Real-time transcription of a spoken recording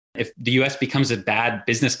if the US becomes a bad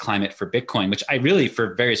business climate for Bitcoin, which I really,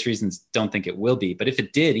 for various reasons, don't think it will be, but if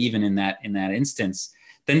it did, even in that instance,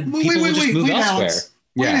 then people will just move elsewhere.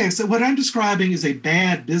 Alex. So what I'm describing is a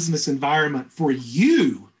bad business environment for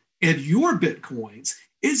you and your Bitcoins.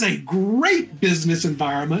 Is a great business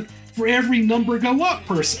environment for every number go up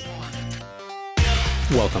person.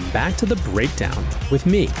 Welcome back to The Breakdown with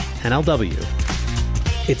me, NLW.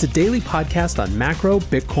 It's a daily podcast on macro,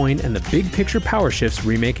 Bitcoin, and the big picture power shifts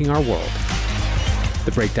remaking our world.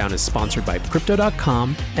 The Breakdown is sponsored by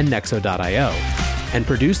Crypto.com and Nexo.io and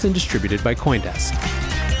produced and distributed by CoinDesk.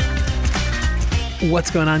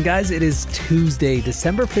 What's going on, guys? It is Tuesday,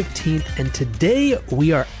 December 15th, and today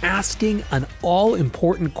we are asking an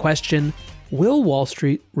all-important question: will Wall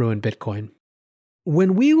Street ruin Bitcoin?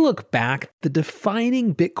 When we look back, the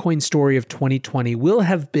defining Bitcoin story of 2020 will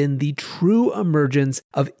have been the true emergence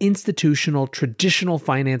of institutional, traditional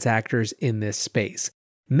finance actors in this space.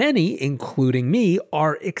 Many, including me,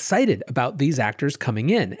 are excited about these actors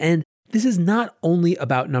coming in, and this is not only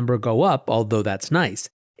about number go up, although that's nice.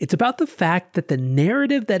 It's about the fact that the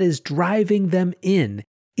narrative that is driving them in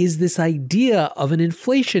is this idea of an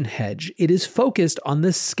inflation hedge. It is focused on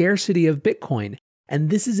the scarcity of Bitcoin. And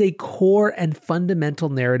this is a core and fundamental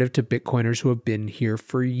narrative to Bitcoiners who have been here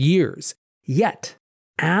for years. Yet,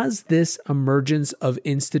 as this emergence of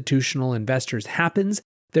institutional investors happens,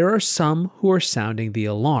 there are some who are sounding the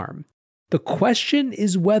alarm. The question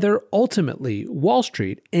is whether ultimately Wall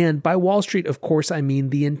Street, and by Wall Street, of course, I mean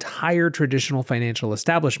the entire traditional financial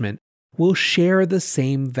establishment, will share the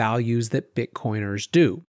same values that Bitcoiners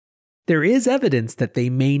do. There is evidence that they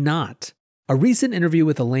may not. A recent interview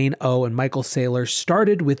with Elaine O and Michael Saylor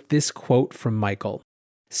started with this quote from Michael: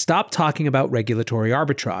 "Stop talking about regulatory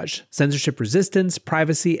arbitrage. Censorship resistance,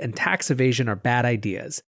 privacy, and tax evasion are bad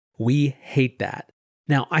ideas. We hate that."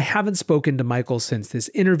 Now, I haven't spoken to Michael since this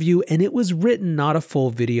interview, and it was written, not a full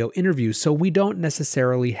video interview, so we don't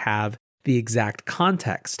necessarily have the exact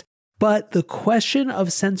context. But the question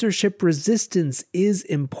of censorship resistance is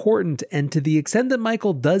important, and to the extent that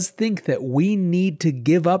Michael does think that we need to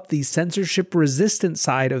give up the censorship resistant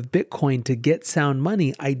side of Bitcoin to get sound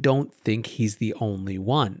money, I don't think he's the only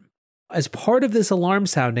one. As part of this alarm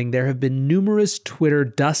sounding, there have been numerous Twitter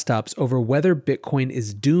dust-ups over whether Bitcoin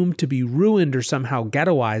is doomed to be ruined or somehow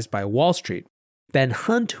ghettoized by Wall Street. Ben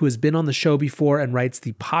Hunt, who has been on the show before and writes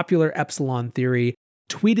the popular Epsilon Theory,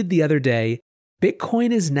 tweeted the other day,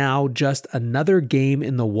 "Bitcoin is now just another game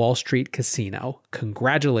in the Wall Street casino.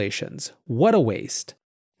 Congratulations. What a waste."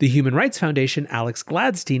 The Human Rights Foundation Alex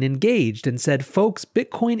Gladstein engaged and said, "Folks,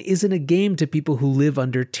 Bitcoin isn't a game to people who live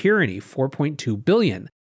under tyranny, 4.2 billion.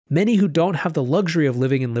 Many who don't have the luxury of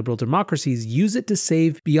living in liberal democracies use it to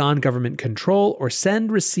save beyond government control or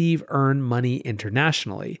send, receive, earn money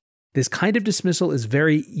internationally. This kind of dismissal is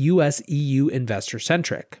very US-EU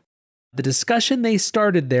investor-centric." The discussion they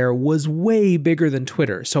started there was way bigger than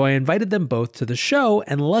Twitter, so I invited them both to the show,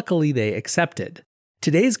 and luckily they accepted.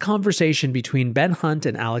 Today's conversation between Ben Hunt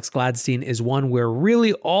and Alex Gladstein is one where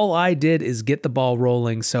really all I did is get the ball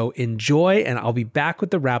rolling, so enjoy, and I'll be back with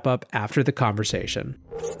the wrap-up after the conversation.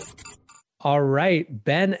 All right,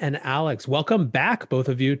 Ben and Alex, welcome back, both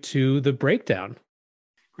of you, to The Breakdown.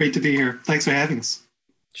 Great to be here. Thanks for having us.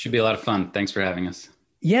 Should be a lot of fun. Thanks for having us.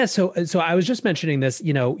 Yeah, so I was just mentioning this,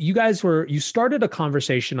 you started a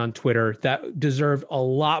conversation on Twitter that deserved a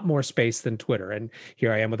lot more space than Twitter. And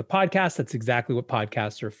here I am with a podcast. That's exactly what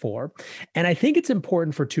podcasts are for. And I think it's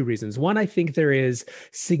important for two reasons. One, I think there is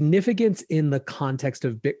significance in the context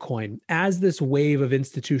of Bitcoin. As this wave of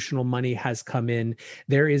institutional money has come in,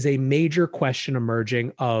 there is a major question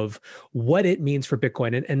emerging of what it means for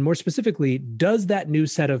Bitcoin. And more specifically, does that new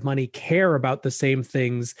set of money care about the same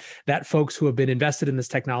things that folks who have been invested in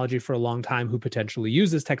this technology for a long time who potentially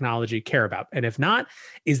use this technology care about? And if not,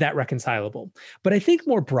 is that reconcilable? But I think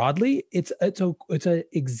more broadly, it's an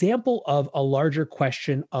example of a larger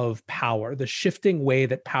question of power, the shifting way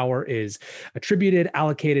that power is attributed,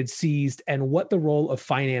 allocated, seized, and what the role of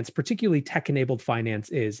finance, particularly tech-enabled finance,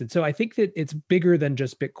 is. And so I think that it's bigger than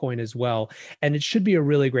just Bitcoin as well, and it should be a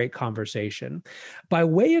really great conversation. By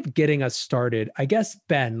way of getting us started, I guess,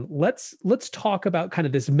 Ben, let's talk about kind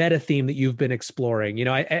of this meta theme that you've been exploring.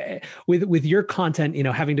 With your content,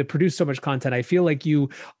 having to produce so much content, I feel like you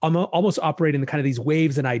almost operate in the kind of these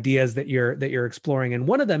waves and ideas that you're exploring. And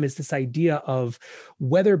one of them is this idea of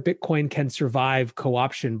whether Bitcoin can survive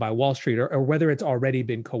co-option by Wall Street or whether it's already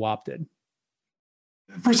been co-opted.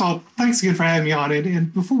 First of all, thanks again for having me on it.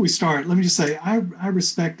 And before we start, let me just say, I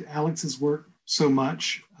respect Alex's work so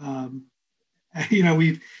much.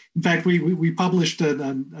 We published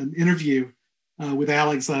an interview with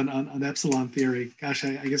Alex on epsilon theory. Gosh,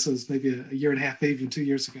 I guess it was maybe a year and a half, maybe even 2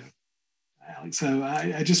 years ago, Alex. So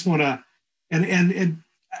I just want to, and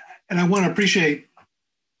I want to appreciate,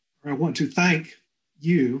 or I want to thank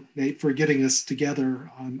you, Nate, for getting us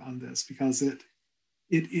together on this, because it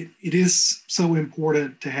is so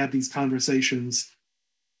important to have these conversations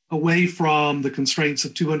away from the constraints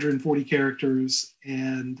of 240 characters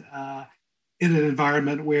and in an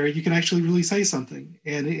environment where you can actually really say something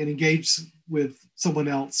and engage with someone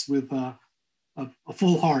else with a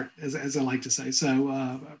full heart, as I like to say.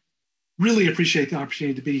 So really appreciate the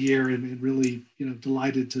opportunity to be here and really,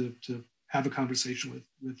 delighted to have a conversation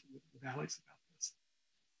with Alex about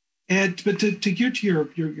this. But to get to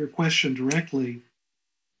your question directly,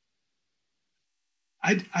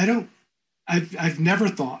 I've never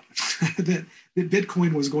thought that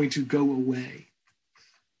Bitcoin was going to go away.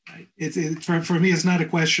 Right? For me, it's not a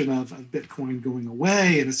question of Bitcoin going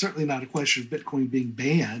away, and it's certainly not a question of Bitcoin being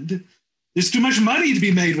banned. There's too much money to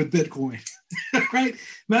be made with Bitcoin, right?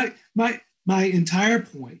 My entire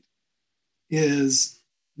point is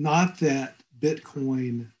not that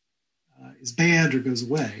Bitcoin is banned or goes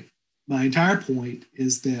away. My entire point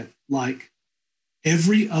is that, like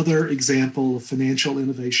every other example of financial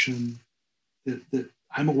innovation that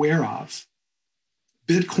I'm aware of,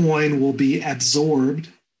 Bitcoin will be absorbed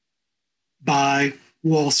by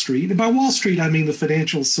Wall Street. And by Wall Street, I mean the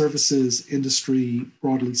financial services industry,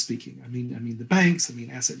 broadly speaking. I mean the banks, I mean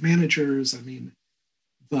asset managers, I mean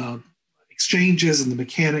the exchanges and the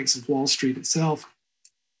mechanics of Wall Street itself.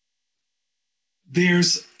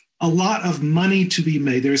 There's a lot of money to be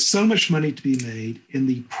made. There's so much money to be made in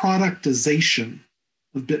the productization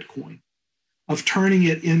of Bitcoin, of turning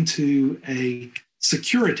it into a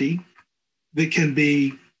security that can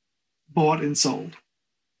be bought and sold.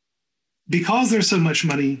 Because there's so much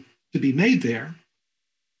money to be made there,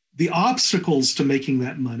 the obstacles to making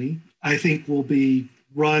that money, I think, will be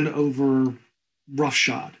run over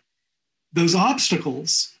roughshod. Those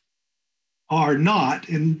obstacles are not,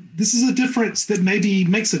 and this is a difference that maybe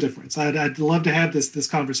makes a difference. I'd love to have this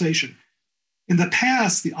conversation. In the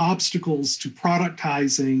past, the obstacles to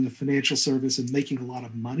productizing a financial service and making a lot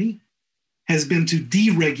of money has been to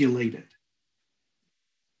deregulate it.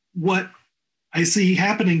 What I see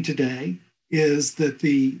happening today is that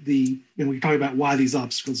and we talk about why these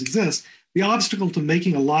obstacles exist, the obstacle to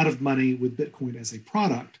making a lot of money with Bitcoin as a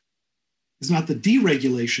product is not the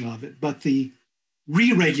deregulation of it, but the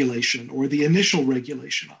re-regulation or the initial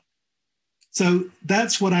regulation of it. So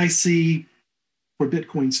that's what I see for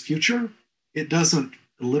Bitcoin's future. It doesn't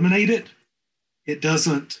eliminate it. It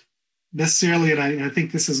doesn't necessarily, and I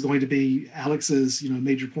think this is going to be Alex's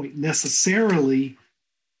major point, necessarily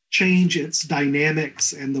change its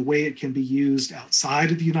dynamics and the way it can be used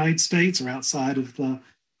outside of the United States or outside of the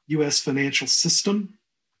US financial system,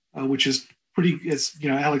 which is pretty, as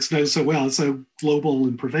Alex knows so well, it's so global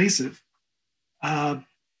and pervasive. But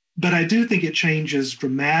I do think it changes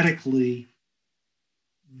dramatically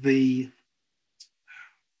the,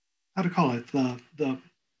 how to call it, the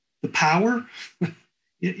power,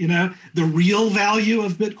 the real value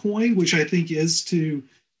of Bitcoin, which I think is to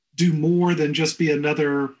do more than just be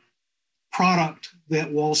another product that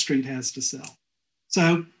Wall Street has to sell.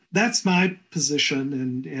 So that's my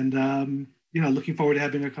position, and looking forward to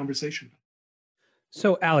having a conversation.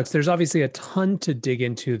 So Alex, there's obviously a ton to dig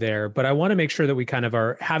into there, but I want to make sure that we kind of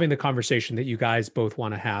are having the conversation that you guys both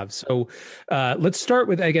want to have. So let's start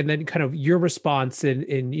with, again, then kind of your response in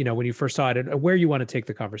when you first saw it and where you want to take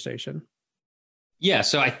the conversation. Yeah,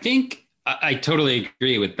 so I think I totally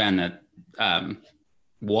agree with Ben that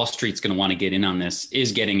Wall Street's going to want to get in on this,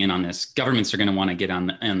 is getting in on this. Governments are going to want to get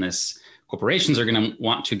on this. Corporations are going to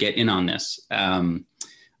want to get in on this.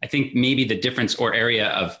 I think maybe the difference or area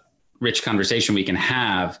of rich conversation we can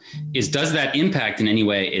have is, does that impact in any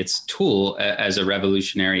way its tool as a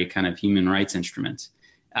revolutionary kind of human rights instrument?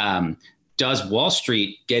 Does Wall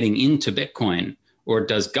Street getting into Bitcoin, or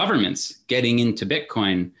does governments getting into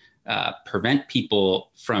Bitcoin prevent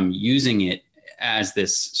people from using it as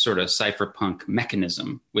this sort of cypherpunk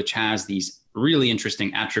mechanism, which has these really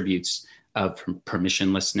interesting attributes of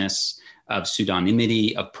permissionlessness, of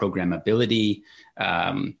pseudonymity, of programmability,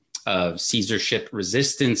 of censorship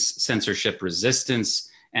resistance,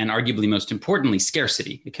 and arguably most importantly,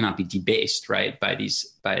 scarcity. It cannot be debased, right, by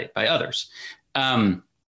others. And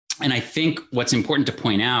I think what's important to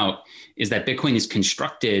point out is that Bitcoin is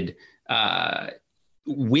constructed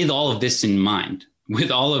with all of this in mind,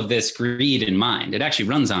 with all of this greed in mind. It actually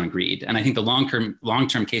runs on greed. And I think the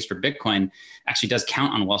long-term case for Bitcoin actually does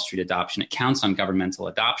count on Wall Street adoption. It counts on governmental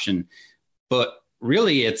adoption. But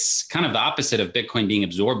really, it's kind of the opposite of Bitcoin being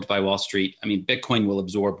absorbed by Wall Street. I mean, Bitcoin will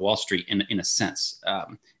absorb Wall Street in a sense.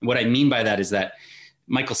 What I mean by that is that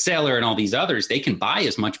Michael Saylor and all these others, they can buy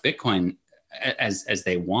as much Bitcoin as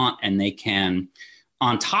they want, and they can,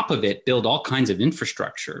 on top of it, build all kinds of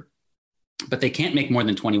infrastructure. But they can't make more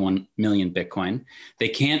than 21 million Bitcoin. They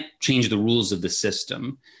can't change the rules of the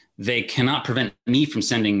system. They cannot prevent me from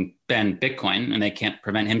sending Ben Bitcoin, and they can't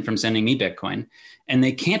prevent him from sending me Bitcoin. And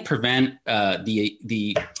they can't prevent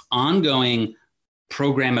the ongoing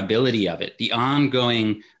programmability of it, the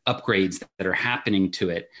ongoing upgrades that are happening to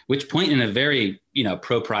it, which point in a very,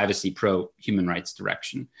 pro-privacy, pro-human rights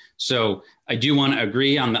direction. So I do want to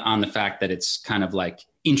agree on the fact that it's kind of like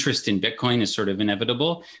interest in Bitcoin is sort of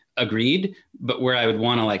inevitable. Agreed. But where I would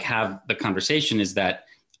want to have the conversation is that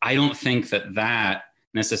I don't think that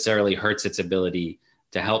necessarily hurts its ability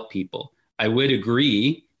to help people. I would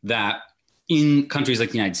agree that in countries like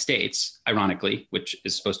the United States, ironically, which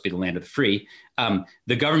is supposed to be the land of the free,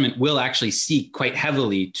 the government will actually seek quite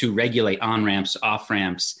heavily to regulate on-ramps,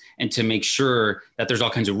 off-ramps, and to make sure that there's all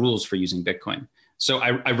kinds of rules for using Bitcoin. So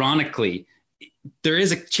ironically, there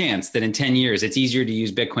is a chance that in 10 years, it's easier to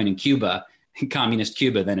use Bitcoin in Cuba, in communist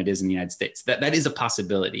Cuba, than it is in the United States. That is a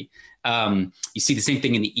possibility. You see the same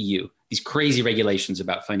thing in the EU, these crazy regulations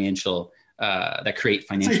about financial that create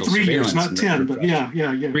financial surveillance. 3 years, not 10, but yeah.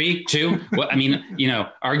 3, 2. Well, I mean,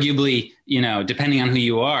 arguably, depending on who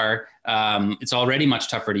you are, it's already much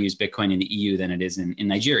tougher to use Bitcoin in the EU than it is in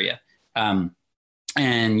Nigeria.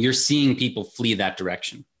 And you're seeing people flee that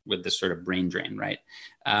direction with this sort of brain drain, right?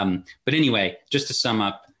 But anyway, just to sum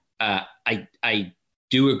up, I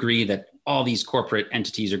do agree that all these corporate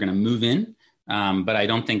entities are going to move in, but I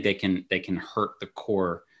don't think they can hurt the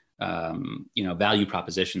core value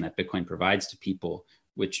proposition that Bitcoin provides to people,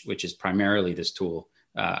 which is primarily this tool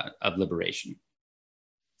of liberation.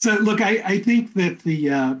 So look, I think that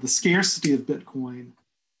the scarcity of Bitcoin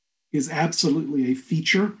is absolutely a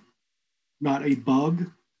feature, not a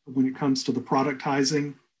bug, when it comes to the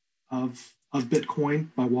productizing of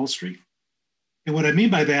Bitcoin by Wall Street. And what I mean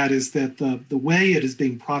by that is that the way it is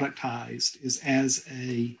being productized is as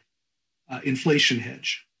a inflation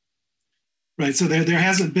hedge. Right, so there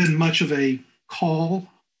hasn't been much of a call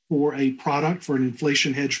for an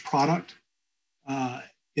inflation hedge product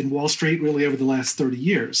in Wall Street really over the last 30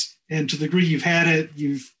 years. And to the degree you've had it,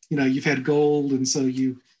 you've had gold, and so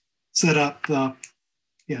you set up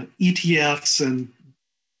ETFs and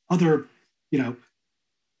other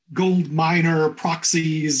gold miner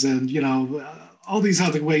proxies and all these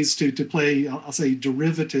other ways to play, I'll say,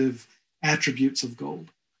 derivative attributes of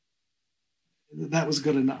gold. That was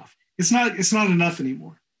good enough. It's not enough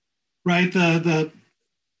anymore, right? The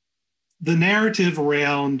narrative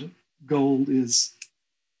around gold is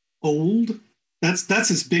old. That's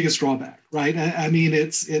its biggest drawback, right? I mean,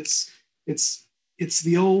 it's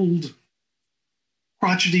the old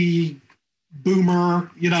crotchety boomer.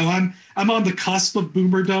 I'm on the cusp of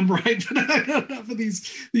boomerdom, right? But I don't know for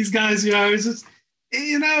these guys.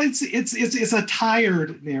 It's a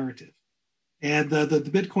tired narrative, and the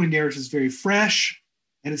Bitcoin narrative is very fresh.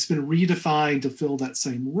 And it's been redefined to fill that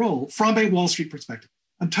same role from a Wall Street perspective.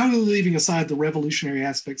 I'm totally leaving aside the revolutionary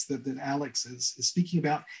aspects that Alex is speaking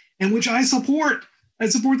about, and which I support. I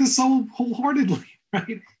support this so wholeheartedly,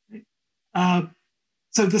 right?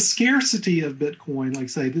 So the scarcity of Bitcoin, like I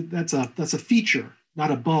say, that's a feature,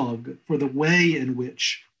 not a bug, for the way in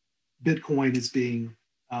which Bitcoin is being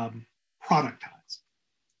productized.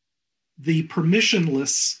 The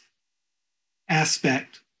permissionless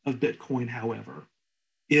aspect of Bitcoin, however,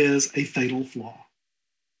 is a fatal flaw.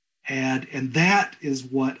 And that is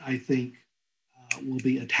what I think will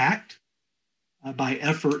be attacked by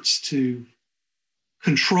efforts to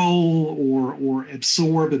control or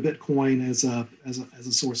absorb a Bitcoin as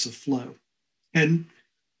a source of flow. And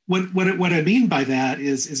what I mean by that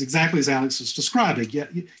is exactly as Alex was describing. Yeah,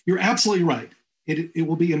 you're absolutely right. It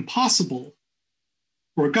will be impossible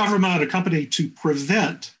for a government, a company, to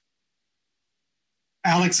prevent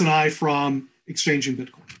Alex and I from exchanging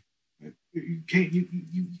Bitcoin. You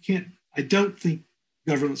can't. I don't think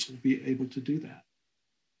governments will be able to do that.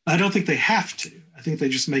 I don't think they have to. I think they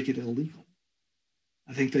just make it illegal.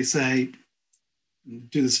 I think they say,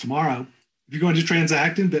 do this tomorrow. If you're going to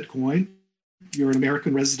transact in Bitcoin, you're an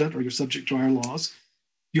American resident or you're subject to our laws,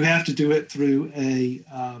 you have to do it through an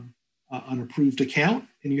approved account,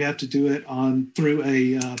 and you have to do it through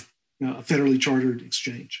a federally chartered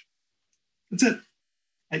exchange. That's it.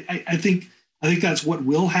 I think that's what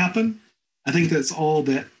will happen. I think that's all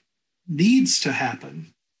that needs to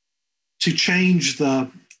happen to change the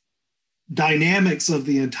dynamics of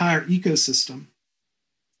the entire ecosystem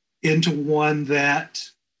into one that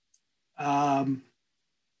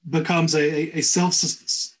becomes a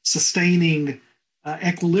self-sustaining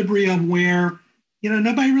equilibrium where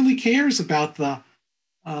nobody really cares about the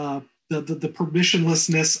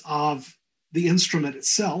permissionlessness of the instrument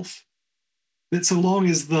itself. That so long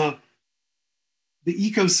as the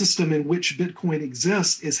ecosystem in which Bitcoin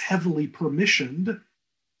exists is heavily permissioned,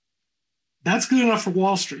 that's good enough for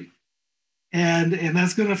Wall Street. And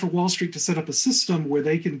that's good enough for Wall Street to set up a system where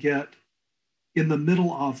they can get in the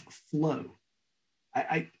middle of flow.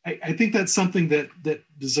 I think that's something that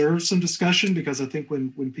deserves some discussion, because I think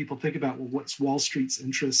when people think about, well, what's Wall Street's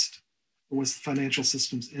interest or what's the financial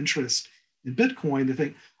system's interest in Bitcoin, they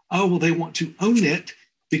think, oh, well, they want to own it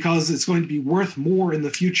because it's going to be worth more in the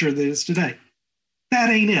future than it is today. That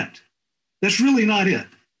ain't it. That's really not it.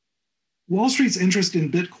 Wall Street's interest in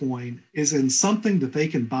Bitcoin is in something that they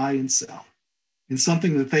can buy and sell, in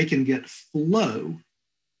something that they can get flow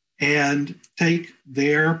and take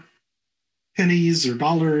their pennies or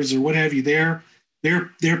dollars or what have you, their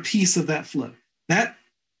piece of that flow.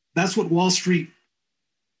 That's what Wall Street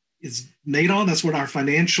is made on. That's what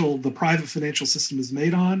the private financial system is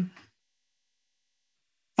made on.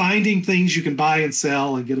 Finding things you can buy and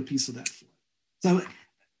sell and get a piece of that flow. So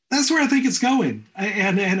that's where I think it's going.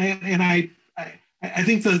 And I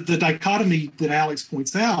think the dichotomy that Alex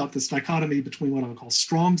points out, this dichotomy between what I'll call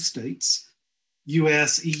strong states,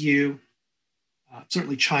 US, EU,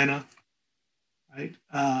 certainly China, right?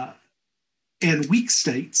 And weak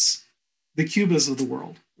states, the Cubas of the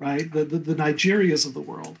world, right? The Nigerias of the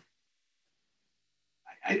world.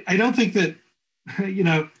 I don't think that,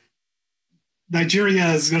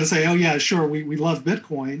 Nigeria is going to say, oh yeah, sure, we love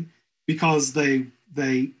Bitcoin because they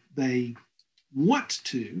want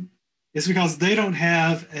to. It's because they don't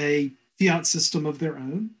have a fiat system of their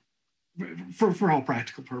own for all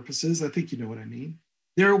practical purposes. I think you know what I mean.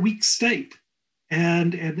 They're a weak state.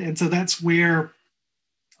 And so that's where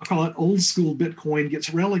I'll call it old school Bitcoin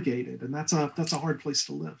gets relegated. And that's a hard place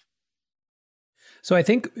to live. So I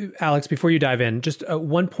think, Alex, before you dive in, just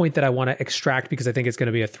one point that I want to extract, because I think it's going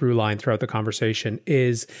to be a through line throughout the conversation,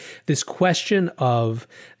 is this question of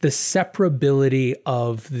the separability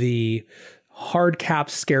of the hard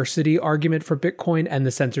cap scarcity argument for Bitcoin and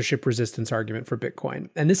the censorship resistance argument for Bitcoin.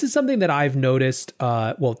 And this is something that I've noticed,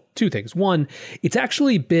 two things. One, it's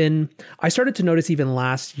actually been, I started to notice even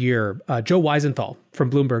last year, Joe Weisenthal from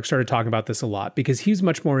Bloomberg started talking about this a lot, because he's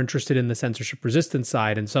much more interested in the censorship resistance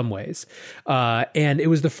side in some ways. And it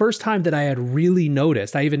was the first time that I had really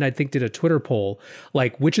noticed, I think did a Twitter poll,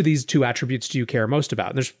 like, which of these two attributes do you care most about?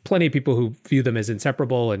 And there's plenty of people who view them as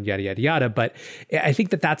inseparable and yada, yada, yada. But I think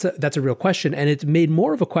that's a real question. And it's made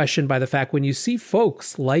more of a question by the fact when you see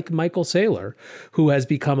folks like Michael Saylor, who has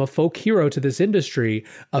become a folk hero to this industry,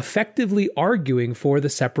 effectively arguing for the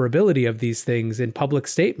separability of these things in public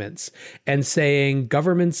statements and saying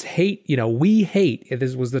governments hate, we hate,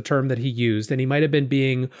 this was the term that he used. And he might have been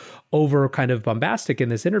being over kind of bombastic in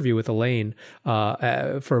this interview with Elaine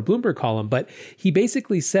for a Bloomberg column. But he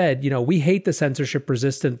basically said, we hate the censorship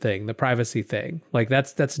resistant thing, the privacy thing. Like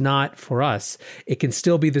that's not for us. It can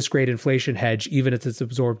still be this great inflation hedge, even if it's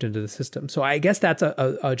absorbed into the system. So I guess that's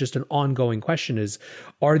just an ongoing question is,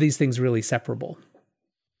 are these things really separable?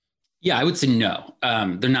 Yeah, I would say no.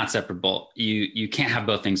 They're not separable. You can't have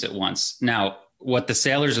both things at once. Now, what the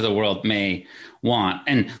Sailors of the world may want,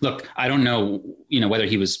 and look, I don't know, whether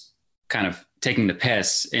he was kind of taking the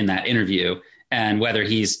piss in that interview and whether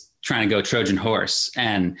he's trying to go Trojan horse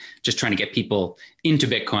and just trying to get people into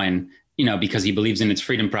Bitcoin, because he believes in its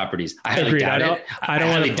freedom properties. I highly doubt it.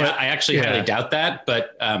 I actually highly doubt that.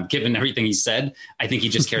 But given everything he said, I think he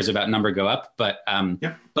just cares about number go up. But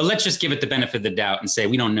but let's just give it the benefit of the doubt and say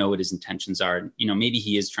we don't know what his intentions are. Maybe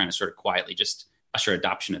he is trying to sort of quietly just usher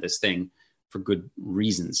adoption of this thing for good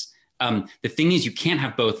reasons. The thing is, you can't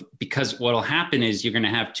have both, because what will happen is you're going to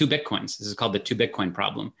have two Bitcoins. This is called the two Bitcoin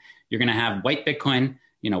problem. You're going to have white Bitcoin,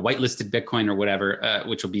 whitelisted Bitcoin or whatever,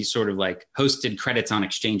 which will be sort of like hosted credits on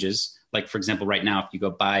exchanges. Like, for example, right now, if you go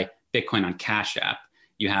buy Bitcoin on Cash App,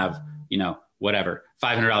 you have, whatever,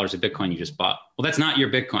 $500 of Bitcoin you just bought. Well, that's not your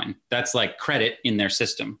Bitcoin. That's like credit in their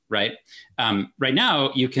system, right? Right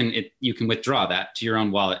now, you can withdraw that to your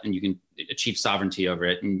own wallet and you can achieve sovereignty over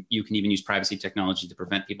it. And you can even use privacy technology to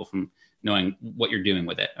prevent people from knowing what you're doing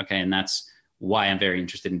with it. Okay. And that's why I'm very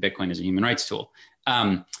interested in Bitcoin as a human rights tool.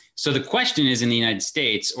 So the question is, in the United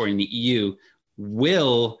States or in the EU,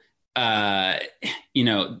 will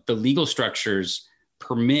the legal structures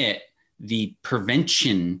permit the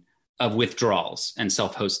prevention of withdrawals and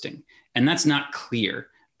self-hosting? And that's not clear.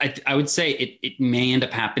 I would say it may end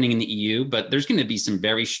up happening in the EU, but there's going to be some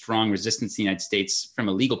very strong resistance in the United States from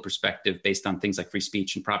a legal perspective based on things like free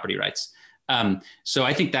speech and property rights. So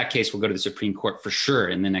I think that case will go to the Supreme Court for sure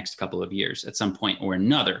in the next couple of years at some point or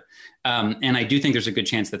another. And I do think there's a good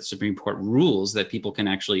chance that the Supreme Court rules that people can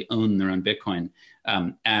actually own their own Bitcoin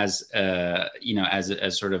as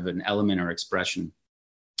sort of an element or expression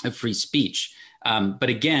of free speech. But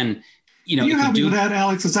again, Can you help me with that,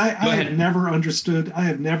 Alex? Because I have never understood. I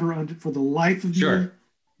have never for the life of me.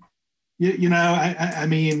 I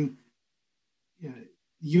mean,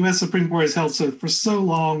 U.S. Supreme Court has held for so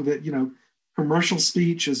long that commercial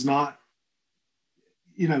speech is not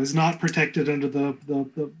protected under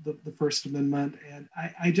the First Amendment, and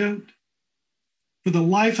I don't. For the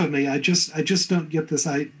life of me, I just don't get this.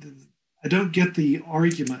 I don't get the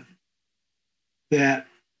argument that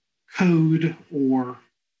code or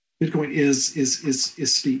Bitcoin is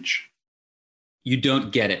speech. You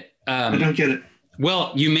don't get it. I don't get it.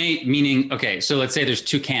 Well, you may, meaning, okay, so let's say there's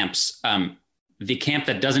two camps. The camp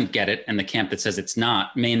that doesn't get it and the camp that says it's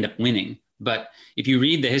not may end up winning. But if you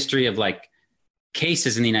read the history of like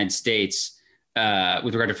cases in the United States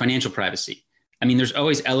with regard to financial privacy, I mean, there's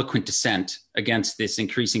always eloquent dissent against this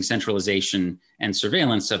increasing centralization and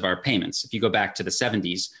surveillance of our payments. If you go back to the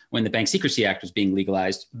 70s, when the Bank Secrecy Act was being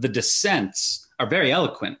legalized, the dissents are very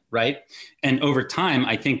eloquent, right? And over time,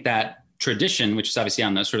 I think that tradition, which is obviously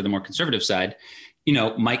on the sort of the more conservative side,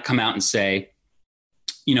 might come out and say,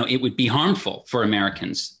 it would be harmful for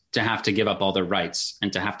Americans to have to give up all their rights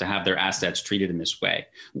and to have their assets treated in this way.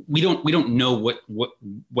 We don't know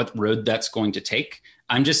what road that's going to take.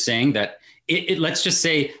 I'm just saying that let's just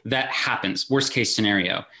say that happens, worst case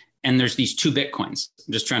scenario. And there's these two Bitcoins.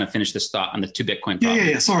 I'm just trying to finish this thought on the two Bitcoin problem.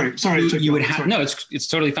 Yeah. Sorry. You would have, no, it's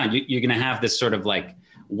totally fine. You're going to have this sort of like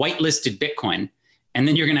whitelisted Bitcoin, and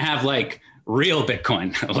then you're going to have like real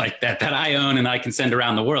Bitcoin like that I own and I can send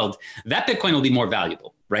around the world. That Bitcoin will be more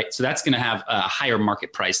valuable, right? So that's going to have a higher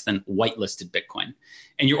market price than whitelisted Bitcoin.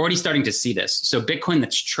 And you're already starting to see this. So Bitcoin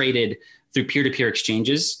that's traded through peer-to-peer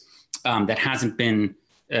exchanges that hasn't been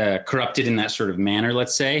corrupted in that sort of manner,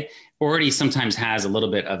 let's say, already sometimes has a little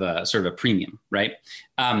bit of a sort of a premium, right?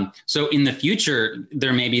 So in the future,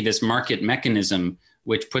 there may be this market mechanism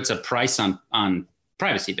which puts a price on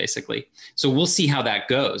privacy, basically. So we'll see how that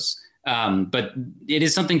goes. But it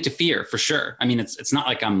is something to fear for sure. I mean, it's not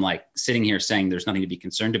like I'm like sitting here saying there's nothing to be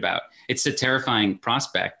concerned about. It's a terrifying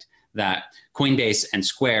prospect that Coinbase and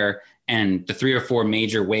Square and the 3 or 4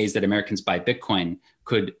 major ways that Americans buy Bitcoin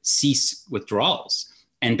could cease withdrawals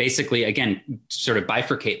and basically, again, sort of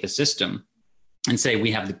bifurcate the system and say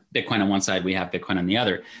we have the Bitcoin on one side, we have Bitcoin on the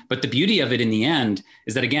other. But the beauty of it in the end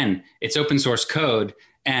is that, again, it's open source code.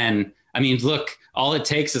 And I mean, look, all it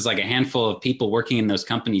takes is like a handful of people working in those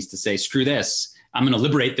companies to say, screw this, I'm going to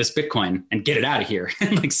liberate this Bitcoin and get it out of here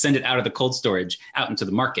and like send it out of the cold storage out into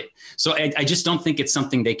the market. So I just don't think it's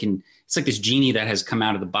something it's like this genie that has come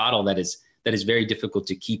out of the bottle that is very difficult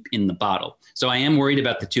to keep in the bottle. So I am worried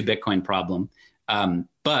about the two Bitcoin problem.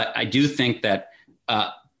 But I do think that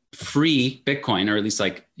free Bitcoin, or at least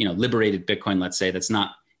like, liberated Bitcoin, let's say, that's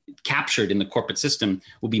not captured in the corporate system,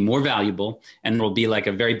 will be more valuable, and there will be like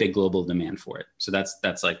a very big global demand for it. So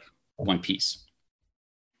that's like one piece.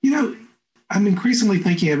 I'm increasingly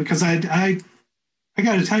thinking of it because I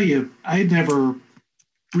got to tell you, I had never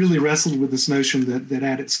really wrestled with this notion that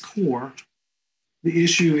at its core, the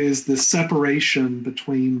issue is the separation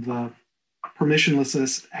between the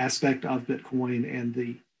permissionless aspect of Bitcoin and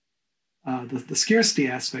the scarcity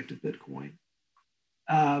aspect of Bitcoin.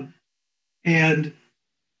 And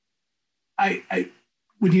I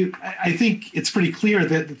think it's pretty clear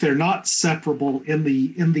that they're not separable in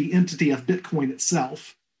the entity of Bitcoin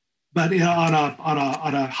itself, but on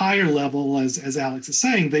a higher level, as Alex is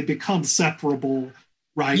saying, they become separable,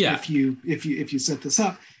 right? Yeah. If you set this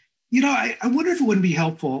up, I wonder if it wouldn't be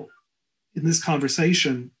helpful in this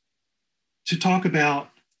conversation to talk about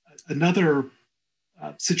another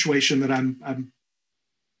situation that I'm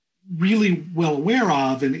really well aware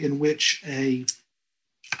of, in which an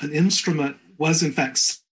instrument was in fact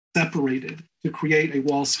separated to create a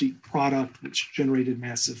Wall Street product which generated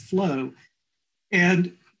massive flow,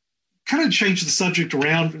 and kind of change the subject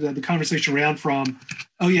around, the conversation around from,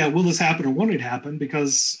 oh yeah, will this happen or won't it happen?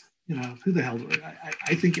 Because, who the hell,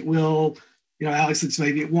 I think it will, Alex thinks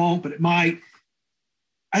maybe it won't, but it might.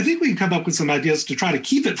 I think we can come up with some ideas to try to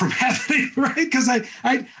keep it from happening, right? Because I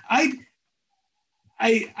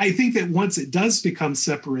think that once it does become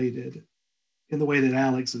separated in the way that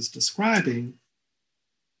Alex is describing,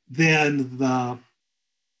 then the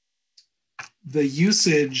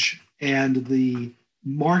usage and the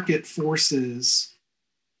market forces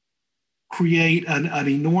create an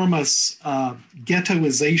enormous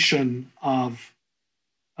ghettoization of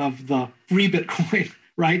the free Bitcoin,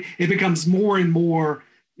 right? It becomes more and more,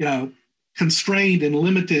 constrained and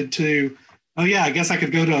limited to, oh yeah, I guess I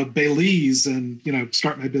could go to Belize and,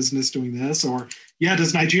 start my business doing this. Or yeah,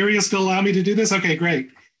 does Nigeria still allow me to do this? Okay, great.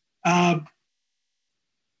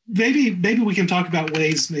 Maybe we can talk about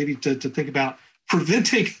ways maybe to think about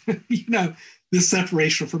preventing, this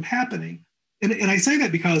separation from happening. And I say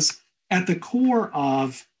that because at the core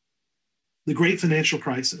of the great financial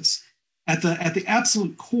crisis, at the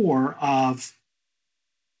absolute core of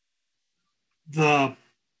the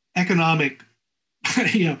economic,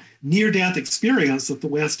 near-death experience that the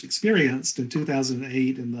West experienced in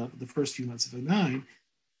 2008 and the first few months of 2009,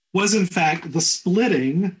 was in fact the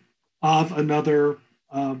splitting of another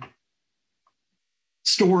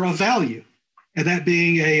store of value, and that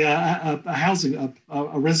being a housing,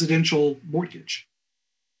 a residential mortgage.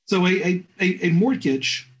 So a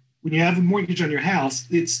mortgage, when you have a mortgage on your house,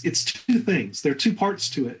 it's two things. There are two parts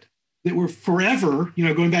to it that were forever,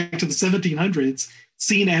 going back to the 1700s,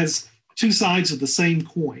 seen as two sides of the same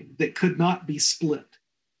coin that could not be split.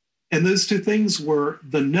 And those two things were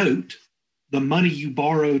the note, the money you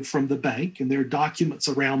borrowed from the bank, and there are documents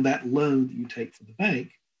around that loan that you take from the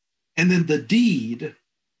bank, and then the deed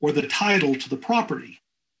or the title to the property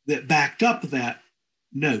that backed up that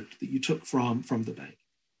note that you took from the bank.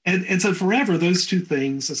 And so forever, those two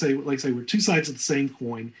things, like I say, were two sides of the same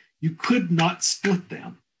coin. You could not split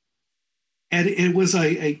them. And it was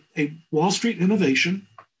a Wall Street innovation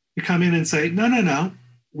to come in and say, no,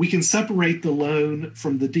 we can separate the loan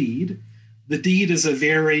from the deed. The deed is a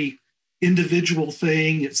very individual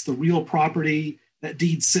thing. It's the real property. That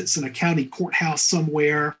deed sits in a county courthouse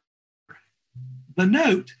somewhere. The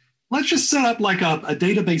note, let's just set up like a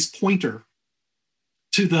database pointer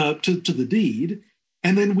to the deed,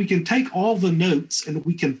 and then we can take all the notes and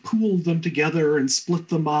we can pool them together and split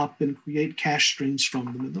them up and create cash streams from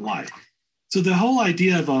them and the like. So the whole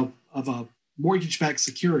idea of a mortgage-backed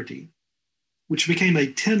security, which became a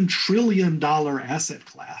 $10 trillion asset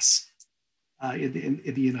class in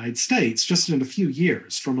the United States just in a few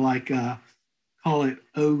years, from call it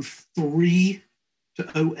 03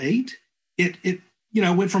 to 08, it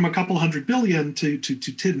went from a couple hundred billion to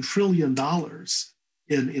 $10 trillion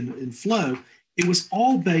in flow. It was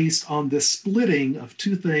all based on this splitting of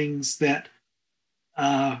two things that,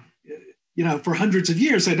 for hundreds of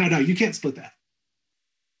years said, no, you can't split that.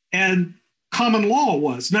 And common law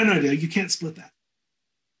was, no, you can't split that.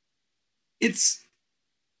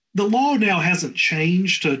 The law now hasn't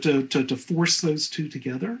changed to force those two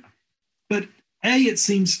together. But it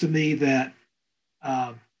seems to me that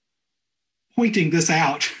pointing this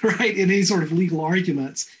out, right, in any sort of legal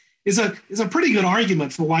arguments is a pretty good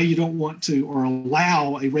argument for why you don't want to or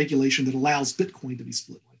allow a regulation that allows Bitcoin to be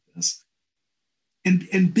split like this.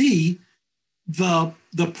 And B, the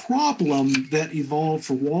problem that evolved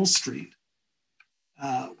for Wall Street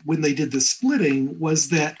when they did the splitting was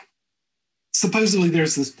that supposedly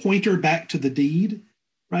there's this pointer back to the deed,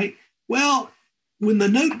 right? Well, when the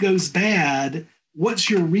note goes bad, what's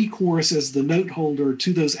your recourse as the note holder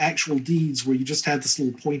to those actual deeds where you just have this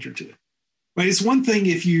little pointer to it, right? It's one thing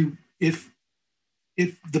if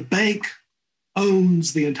the bank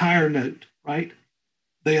owns the entire note, right?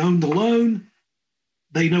 They own the loan.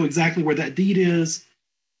 They know exactly where that deed is.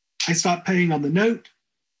 I stop paying on the note.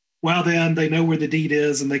 Well, then they know where the deed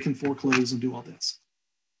is and they can foreclose and do all this.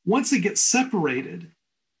 Once it gets separated,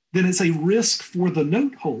 then it's a risk for the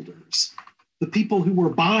note holders, the people who were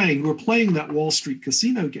playing that Wall Street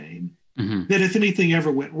casino game, that if anything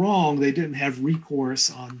ever went wrong, they didn't have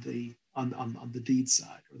recourse on the deed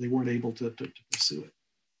side, or they weren't able to pursue it.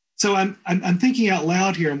 So I'm thinking out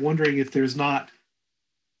loud here. I'm wondering if there's not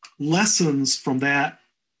lessons from that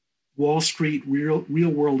Wall Street real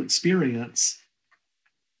world experience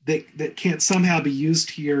that can't somehow be used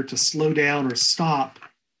here to slow down or stop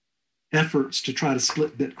efforts to try to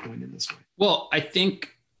split Bitcoin in this way. Well, I think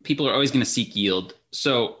people are always going to seek yield.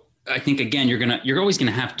 So I think, again, you're always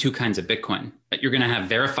going to have two kinds of Bitcoin. But you're going to have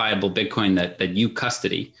verifiable Bitcoin that you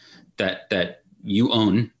custody, that you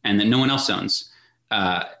own, and that no one else owns.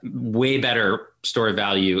 Way better store of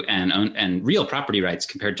value and real property rights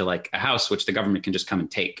compared to like a house, which the government can just come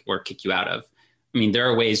and take or kick you out of. I mean, there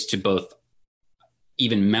are ways to both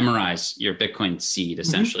even memorize your Bitcoin seed,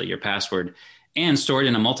 essentially your password, and store it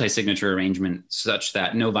in a multi-signature arrangement such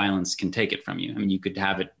that no violence can take it from you. I mean, you could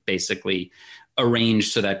have it basically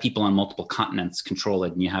arranged so that people on multiple continents control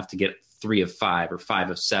it, and you have to get 3 of 5 or 5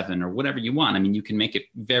 of 7 or whatever you want. I mean, you can make it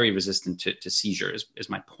very resistant to seizure is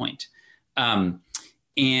my point.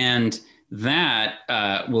 And that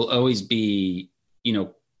will always be,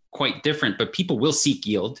 quite different, but people will seek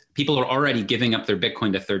yield. People are already giving up their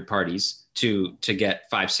Bitcoin to third parties to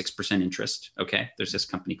get 5-6% interest. Okay. There's this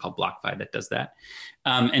company called BlockFi that does that.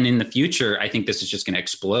 And in the future, I think this is just going to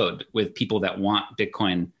explode with people that want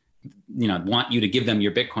Bitcoin, want you to give them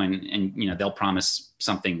your Bitcoin and, they'll promise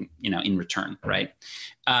something, in return. Right.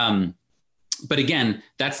 But again,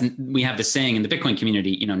 we have this saying in the Bitcoin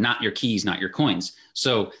community, not your keys, not your coins.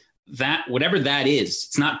 So that whatever that is,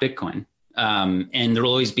 it's not Bitcoin. And there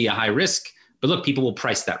will always be a high risk, but look, people will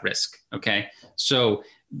price that risk. Okay. So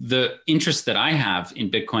the interest that I have in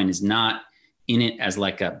Bitcoin is not in it as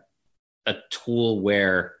like a tool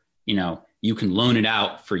where, you can loan it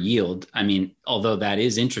out for yield. I mean, although that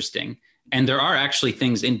is interesting. And there are actually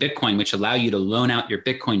things in Bitcoin which allow you to loan out your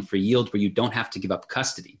Bitcoin for yield where you don't have to give up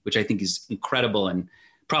custody, which I think is incredible and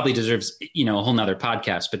probably deserves, a whole nother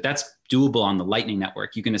podcast, but that's doable on the Lightning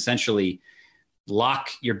Network. You can essentially lock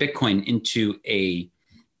your Bitcoin into a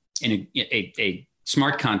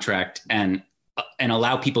smart contract and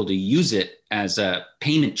allow people to use it as a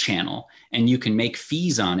payment channel, and you can make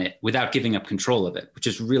fees on it without giving up control of it, which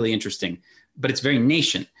is really interesting. But it's very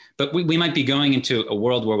nascent. But we might be going into a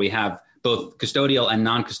world where we have both custodial and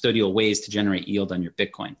non-custodial ways to generate yield on your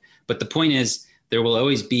Bitcoin. But the point is, there will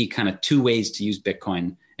always be kind of two ways to use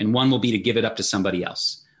Bitcoin, and one will be to give it up to somebody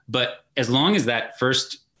else. But as long as that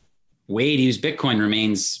first way to use Bitcoin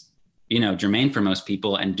remains, germane for most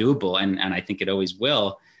people and doable, and I think it always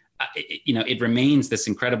will, it remains this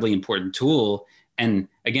incredibly important tool. And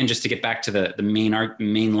again, just to get back to the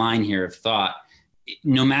main line here of thought,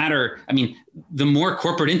 no matter, the more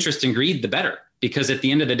corporate interest and greed, the better, because at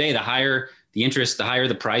the end of the day, the higher the interest, the higher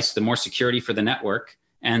the price, the more security for the network,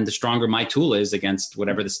 and the stronger my tool is against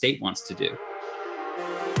whatever the state wants to do.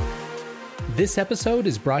 This episode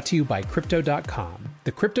is brought to you by Crypto.com,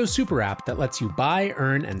 the crypto super app that lets you buy,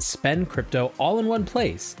 earn, and spend crypto all in one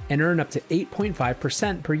place and earn up to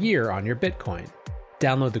 8.5% per year on your Bitcoin.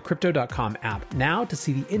 Download the Crypto.com app now to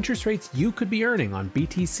see the interest rates you could be earning on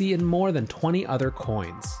BTC and more than 20 other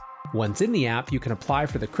coins. Once in the app, you can apply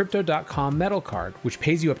for the Crypto.com Metal Card, which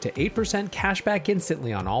pays you up to 8% cash back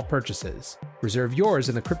instantly on all purchases. Reserve yours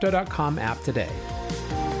in the Crypto.com app today.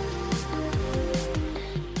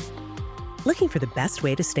 Looking for the best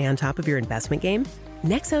way to stay on top of your investment game?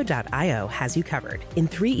 Nexo.io has you covered in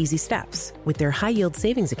 3 easy steps with their high-yield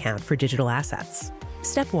savings account for digital assets.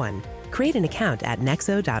 Step 1. Create an account at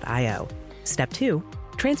Nexo.io. Step 2.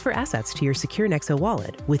 Transfer assets to your secure Nexo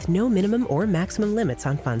wallet with no minimum or maximum limits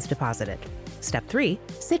on funds deposited. Step 3.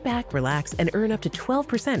 Sit back, relax, and earn up to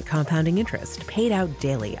 12% compounding interest paid out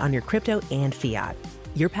daily on your crypto and fiat.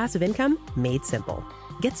 Your passive income made simple.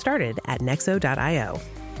 Get started at Nexo.io.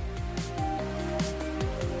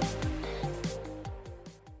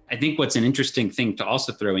 I think what's an interesting thing to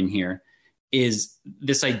also throw in here is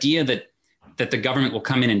this idea that the government will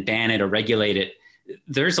come in and ban it or regulate it.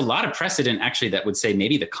 There's a lot of precedent actually that would say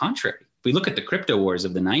maybe the contrary. If we look at the crypto wars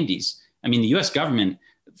of the 90s, the US government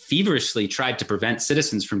feverishly tried to prevent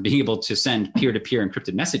citizens from being able to send peer-to-peer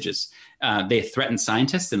encrypted messages. They threatened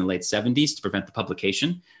scientists in the late 70s to prevent the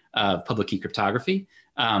publication of public key cryptography.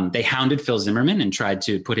 They hounded Phil Zimmerman and tried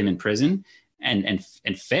to put him in prison and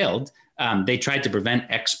failed. They tried to prevent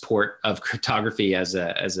export of cryptography as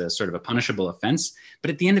a sort of a punishable offense.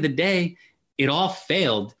 But at the end of the day, it all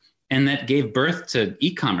failed. And that gave birth to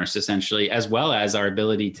e-commerce, essentially, as well as our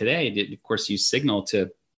ability today to, of course, use Signal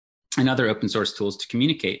and other open source tools to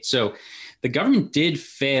communicate. So the government did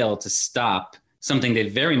fail to stop something they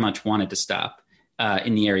very much wanted to stop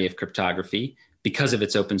in the area of cryptography because of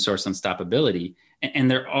its open source unstoppability. And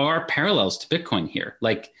there are parallels to Bitcoin here.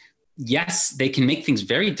 Like, yes, they can make things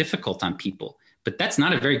very difficult on people, but that's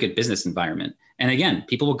not a very good business environment. And again,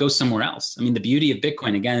 people will go somewhere else. The beauty of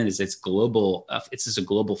Bitcoin, again, is it's global. It's just a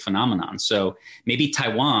global phenomenon. So maybe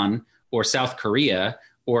Taiwan or South Korea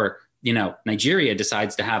or Nigeria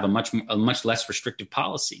decides to have a much less restrictive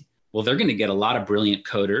policy. Well, they're going to get a lot of brilliant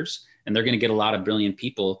coders, and they're going to get a lot of brilliant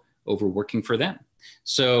people over working for them.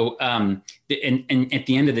 So, and at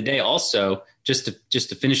the end of the day, also, just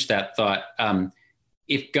to finish that thought,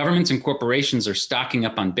 if governments and corporations are stocking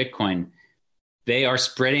up on Bitcoin, they are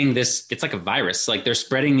spreading this. It's like a virus. Like, they're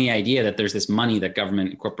spreading the idea that there's this money that government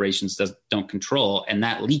and corporations don't control, and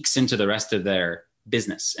that leaks into the rest of their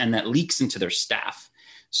business, and that leaks into their staff.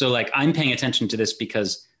 So, like, I'm paying attention to this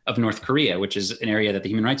because of North Korea, which is an area that the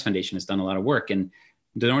Human Rights Foundation has done a lot of work. And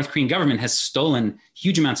the North Korean government has stolen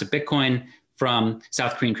huge amounts of Bitcoin from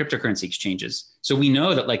South Korean cryptocurrency exchanges. So we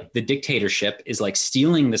know that, like, the dictatorship is like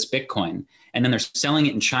stealing this Bitcoin and then they're selling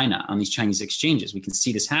it in China on these Chinese exchanges. We can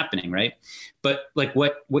see this happening, right? But like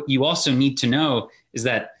what you also need to know is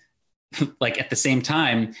that like at the same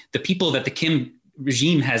time, the people that the Kim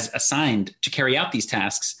regime has assigned to carry out these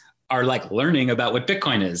tasks are like learning about what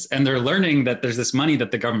Bitcoin is. And they're learning that there's this money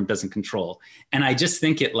that the government doesn't control. And I just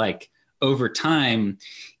think it like over time,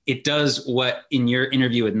 it does what in your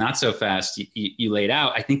interview with Not So Fast you laid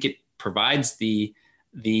out. I think it provides it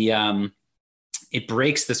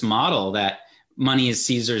breaks this model that money is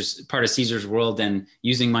Caesar's part of Caesar's world and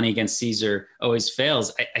using money against Caesar always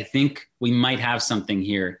fails. I think we might have something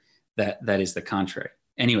here that is the contrary.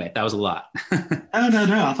 Anyway, that was a lot. No.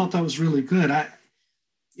 I thought that was really good.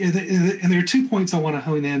 And there are 2 points I want to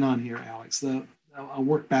hone in on here, Alex. I'll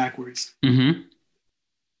work backwards. Mm-hmm.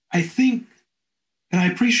 I think, and I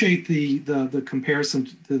appreciate the comparison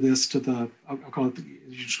to this to I'll call it, as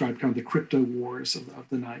you described, kind of the crypto wars of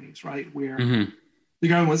the 90s, right? Where the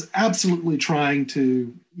government was absolutely trying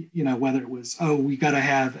to, whether it was, we got to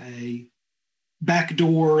have a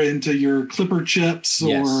backdoor into your Clipper chips,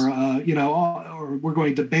 yes, or we're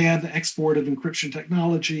going to ban the export of encryption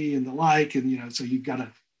technology and the like. And, so you've got to,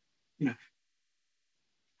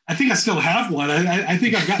 I think I still have one. I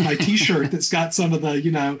think I've got my T-shirt that's got some of the,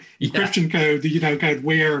 encryption code, kind of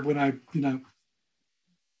wear when I,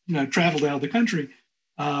 traveled out of the country.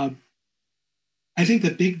 I think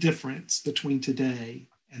the big difference between today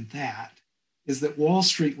and that is that Wall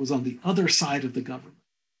Street was on the other side of the government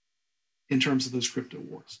in terms of those crypto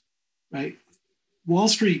wars, right? Wall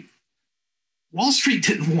Street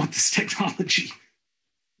didn't want this technology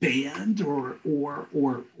banned or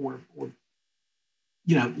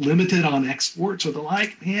limited on exports or the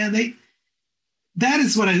like. Man, that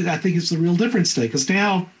is what I think is the real difference today. Because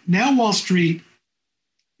now Wall Street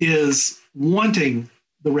is wanting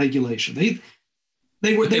the regulation.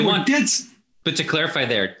 They were dead. But to clarify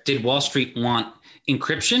there, did Wall Street want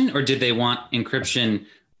encryption or did they want encryption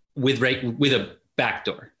with a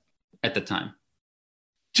backdoor at the time?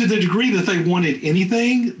 To the degree that they wanted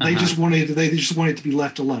anything, they just wanted to be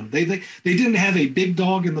left alone. They didn't have a big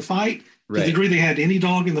dog in the fight. Right. To the degree they had any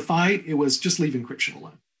dog in the fight, it was just leave encryption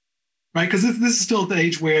alone, right? Because this is still at the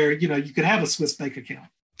age where you could have a Swiss bank account.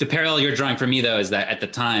 The parallel you're drawing for me, though, is that at the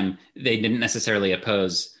time they didn't necessarily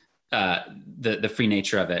oppose the free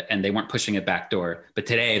nature of it, and they weren't pushing a backdoor. But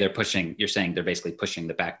today they're pushing. You're saying they're basically pushing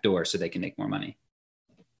the backdoor so they can make more money.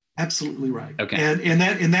 Absolutely right. Okay.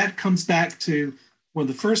 And that comes back to one of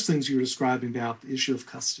the first things you were describing about the issue of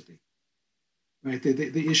custody, right?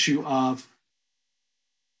 The issue of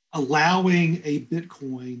allowing a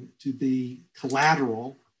Bitcoin to be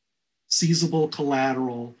collateral, seizable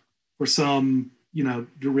collateral for some,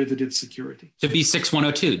 derivative security. To be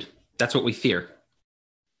 6102'd. That's what we fear.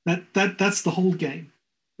 That's the whole game.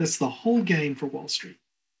 That's the whole game for Wall Street.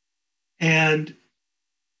 And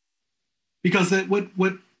because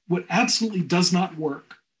what absolutely does not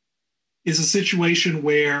work is a situation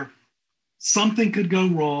where something could go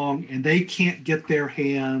wrong and they can't get their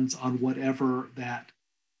hands on whatever that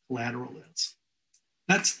collateral is.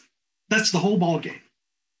 That's the whole ball game.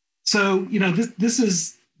 So,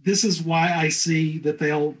 this is why I see that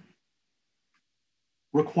they'll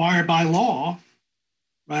require by law,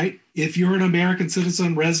 right? If you're an American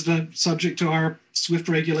citizen, resident, subject to our SWIFT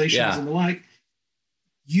regulations and the like,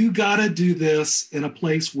 you got to do this in a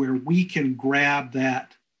place where we can grab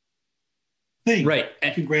that thing. Right.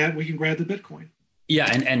 We can grab the Bitcoin.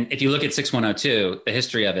 Yeah. And if you look at 6102, the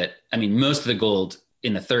history of it, I mean, most of the gold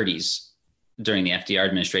in the 30s during the FDR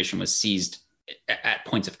administration was seized at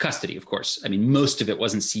points of custody, of course. I mean, most of it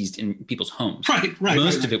wasn't seized in people's homes. Right.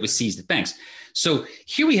 Most of it was seized at banks. So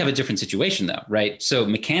here we have a different situation though, right? So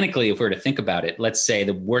mechanically, if we were to think about it, let's say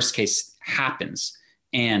the worst case happens.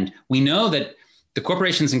 And we know that the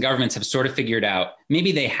corporations and governments have sort of figured out,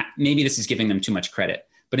 maybe this is giving them too much credit.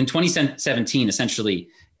 But in 2017, essentially,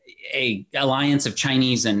 a alliance of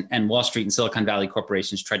Chinese and Wall Street and Silicon Valley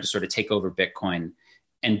corporations tried to sort of take over Bitcoin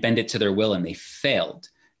and bend it to their will, and they failed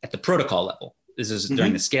at the protocol level. This is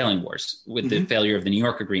during the scaling wars with the failure of the New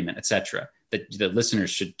York Agreement, et cetera, that the listeners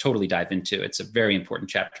should totally dive into. It's a very important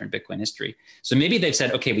chapter in Bitcoin history. So maybe they've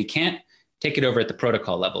said, okay, we can't take it over at the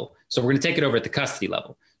protocol level, so we're going to take it over at the custody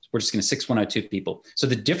level. So we're just going to 6102 people. So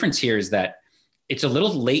the difference here is that it's a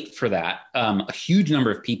little late for that. A huge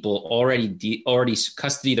number of people already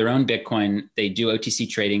custody their own Bitcoin. They do OTC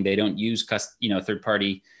trading. They don't use third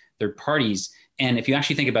parties. And if you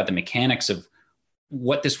actually think about the mechanics of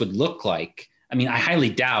what this would look like, I mean, I highly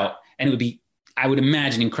doubt, and it would be I would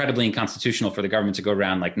imagine incredibly unconstitutional for the government to go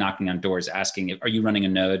around like knocking on doors asking, are you running a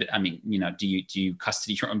node? I mean, do you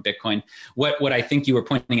custody your own Bitcoin? What I think you were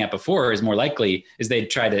pointing at before is more likely is they'd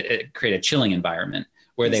try to create a chilling environment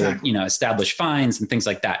where they would, establish fines and things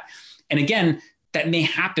like that. And again, that may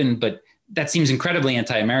happen, but that seems incredibly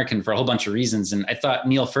anti-American for a whole bunch of reasons. And I thought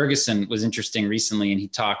Neil Ferguson was interesting recently, and he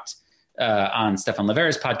talked on Stefan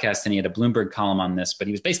Livera's podcast, and he had a Bloomberg column on this, but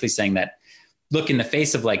he was basically saying that, look, in the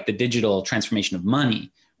face of like the digital transformation of money,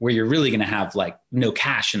 where you're really going to have like no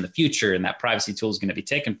cash in the future and that privacy tool is going to be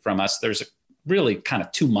taken from us, there's really kind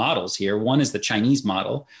of two models here. One is the Chinese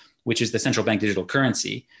model, which is the central bank digital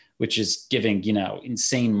currency, which is giving,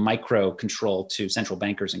 insane micro control to central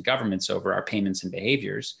bankers and governments over our payments and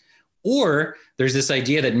behaviors. Or there's this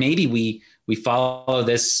idea that maybe we follow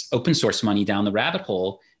this open source money down the rabbit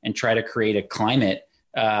hole and try to create a climate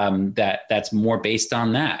that's more based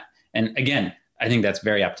on that. And again, I think that's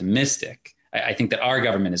very optimistic. I think that our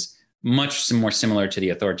government is much more similar to the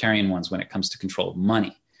authoritarian ones when it comes to control of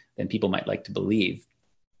money than people might like to believe.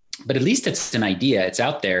 But at least it's an idea. It's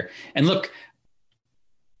out there. And look,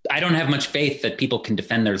 I don't have much faith that people can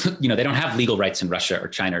defend their, they don't have legal rights in Russia or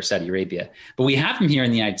China or Saudi Arabia, but we have them here in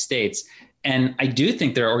the United States. And I do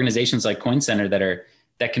think there are organizations like Coin Center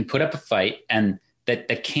that can put up a fight and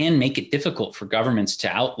that can make it difficult for governments to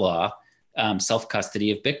outlaw self-custody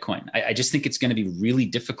of Bitcoin. I just think it's going to be really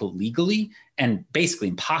difficult legally and basically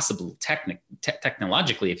impossible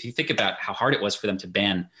technologically. If you think about how hard it was for them to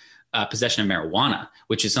ban possession of marijuana,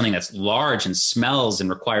 which is something that's large and smells and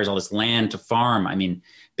requires all this land to farm. I mean,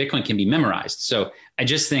 Bitcoin can be memorized. So I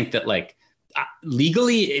just think that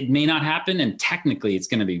legally it may not happen. And technically it's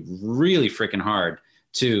going to be really freaking hard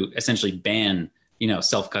to essentially ban,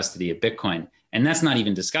 self-custody of Bitcoin. And that's not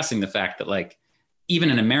even discussing the fact that even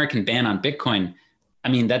an American ban on Bitcoin, I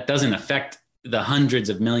mean, that doesn't affect the hundreds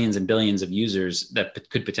of millions and billions of users that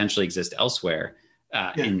could potentially exist elsewhere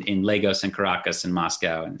in Lagos and Caracas and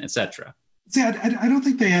Moscow and et cetera. See, I don't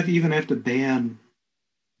think they even have to ban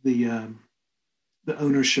the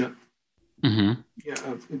ownership. Mm-hmm.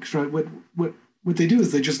 What they do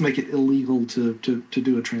is they just make it illegal to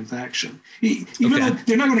do a transaction. Even though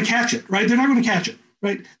they're not going to catch it, right? They're not going to catch it,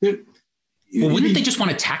 right? Wouldn't they just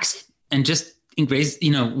want to tax it and just raise?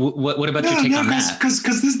 What about your take on that? Because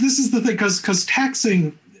this is the thing. Because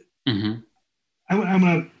taxing, mm-hmm. I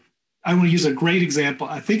want to use a great example.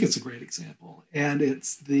 I think it's a great example, and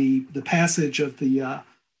it's the passage of the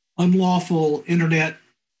Unlawful Internet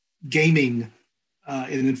Gaming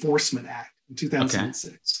and Enforcement Act in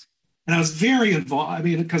 2006. Okay. And I was very involved. I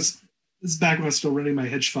mean, because this is back when I was still running my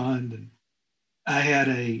hedge fund, and I had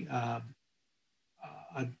an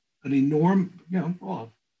enormous.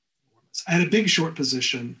 I had a big short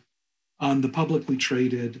position on the publicly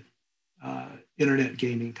traded internet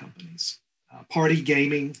gaming companies. Party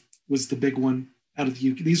Gaming was the big one out of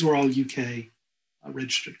the UK. These were all UK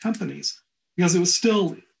registered companies because it was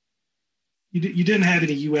still, you didn't have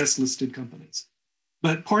any US listed companies.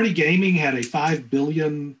 But Party Gaming had a $5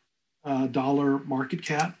 billion market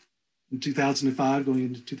cap in 2005 going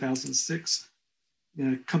into 2006.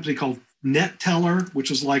 A company called NetTeller, which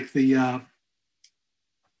was like the,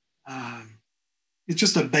 it's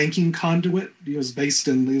just a banking conduit. It was based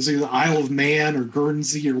in, it was either Isle of Man or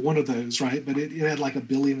Guernsey or one of those, right? But it had like $1.5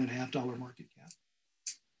 billion market cap.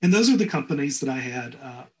 And those are the companies that I had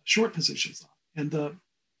short positions on. And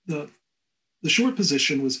the short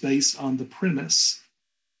position was based on the premise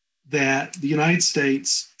that the United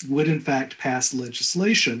States would in fact pass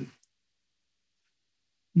legislation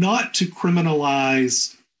not to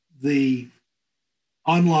criminalize the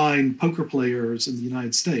online poker players in the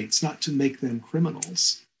United States, not to make them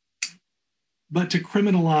criminals, but to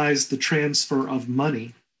criminalize the transfer of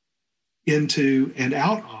money into and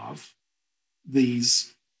out of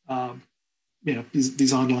these,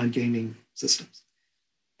 these online gaming systems.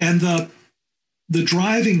 And the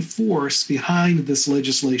driving force behind this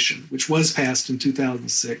legislation, which was passed in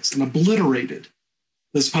 2006 and obliterated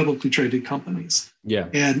those publicly traded companies,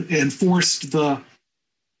 and forced the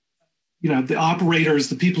operators,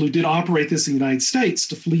 the people who did operate this in the United States,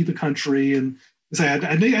 to flee the country and say,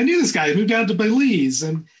 I knew this guy. He moved down to Belize,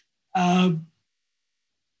 and I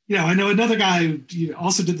know another guy who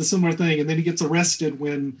also did the similar thing, and then he gets arrested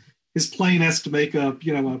when his plane has to make a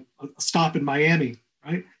stop in Miami,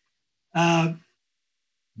 right?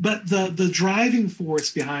 But the driving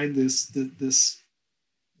force behind this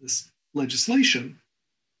legislation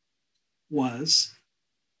was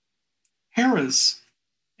Harrah's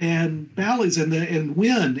and Bally's and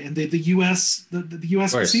Wynn and the U.S. the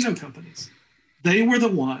U.S. casino companies. They were the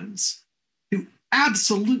ones who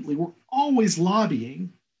absolutely were always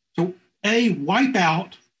lobbying to wipe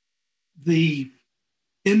out the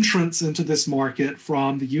entrance into this market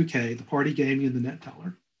from the UK, the party gaming and the net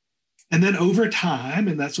teller. And then over time,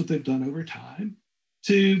 and that's what they've done over time,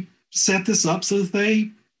 to set this up so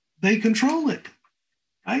that they control it,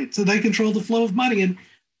 right? So they control the flow of money. And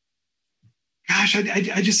gosh,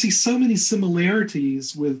 I just see so many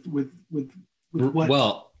similarities with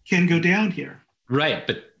what can go down here. Right,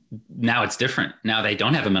 but now it's different. Now they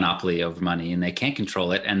don't have a monopoly over money and they can't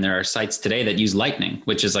control it. And there are sites today that use Lightning,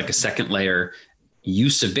 which is like a second layer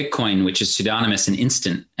use of Bitcoin, which is pseudonymous and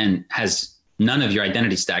instant and has none of your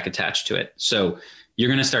identity stack attached to it. So you're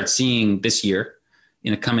going to start seeing this year,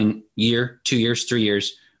 in the coming year, 2 years, 3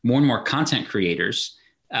 years, more and more content creators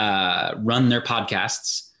run their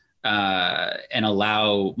podcasts and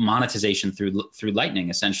allow monetization through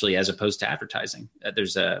Lightning, essentially, as opposed to advertising.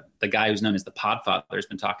 There's the guy who's known as the Podfather has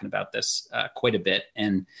been talking about this quite a bit.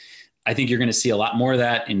 And I think you're going to see a lot more of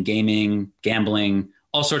that in gaming, gambling,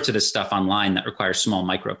 all sorts of this stuff online that requires small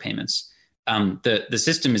micro payments. The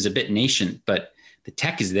system is a bit nascent, but the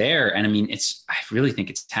tech is there. And I mean, I really think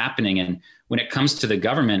it's happening. And when it comes to the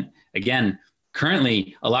government, again,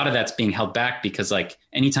 currently a lot of that's being held back because like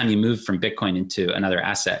anytime you move from Bitcoin into another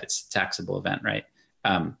asset, it's a taxable event, right?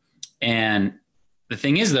 And the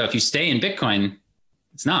thing is though, if you stay in Bitcoin,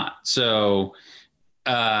 it's not. So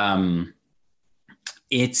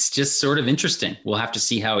it's just sort of interesting. We'll have to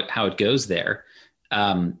see how it goes there.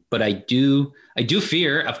 But I do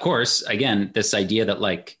fear, of course, again, this idea that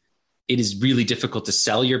like it is really difficult to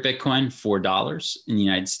sell your Bitcoin for dollars in the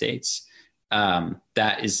United States.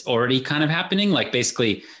 That is already kind of happening. Like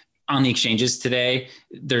basically on the exchanges today,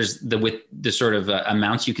 there's the sort of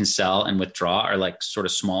amounts you can sell and withdraw are like sort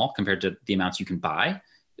of small compared to the amounts you can buy.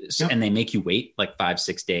 Yep. And they make you wait like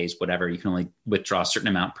 5-6 days, whatever. You can only withdraw a certain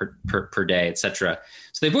amount per day, et cetera.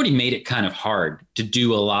 So they've already made it kind of hard to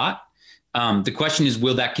do a lot. The question is,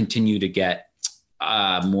 will that continue to get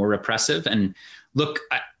more repressive? And look,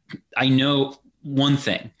 I know one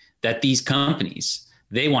thing, that these companies,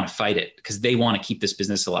 they want to fight it because they want to keep this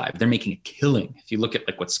business alive. They're making a killing. If you look at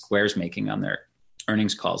like what Square's making on their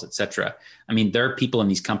earnings calls, et cetera. I mean, there are people in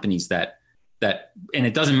these companies that, and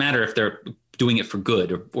it doesn't matter if they're doing it for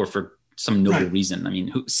good or for some noble reason. I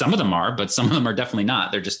mean, some of them are, but some of them are definitely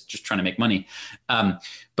not. They're just trying to make money.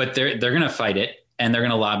 But they're going to fight it and they're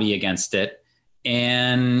going to lobby against it.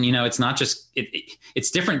 And, you know, it's not just,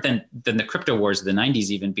 it's different than the crypto wars of the 90s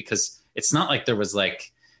even, because it's not like there was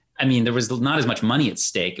like, I mean, there was not as much money at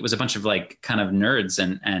stake. It was a bunch of like kind of nerds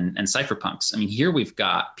and cypherpunks. I mean, here we've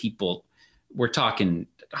got people, we're talking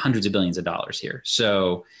hundreds of billions of dollars here.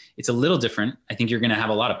 So it's a little different. I think you're going to have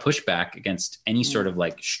a lot of pushback against any sort of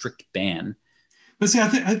like strict ban. But see,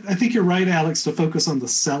 I think you're right, Alex, to focus on the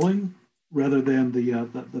selling rather than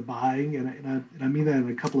the buying. And I mean that in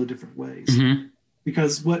a couple of different ways. Mm-hmm.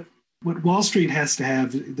 Because what Wall Street has to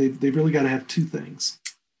have, they've really got to have two things.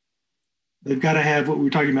 They've got to have what we were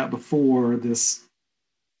talking about before, this,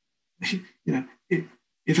 you know,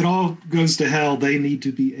 if it all goes to hell, they need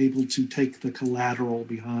to be able to take the collateral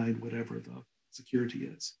behind whatever the security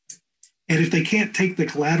is. And if they can't take the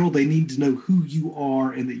collateral, they need to know who you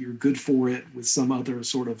are and that you're good for it with some other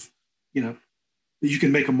sort of, you know, that you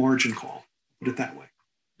can make a margin call, put it that way.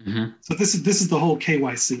 Mm-hmm. So this is the whole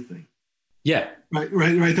KYC thing. Yeah. Right.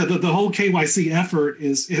 The whole KYC effort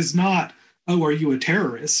is not, oh, are you a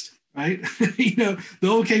terrorist? Right. You know, the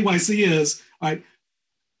whole KYC is, all right,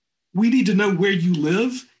 we need to know where you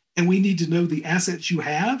live and we need to know the assets you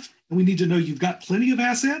have. And we need to know you've got plenty of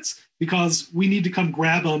assets because we need to come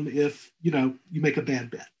grab them if, you know, you make a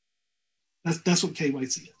bad bet. That's what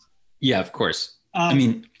KYC is. Yeah, of course. I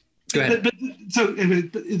mean, go ahead.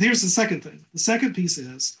 But here's the second thing. The second piece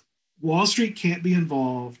is Wall Street can't be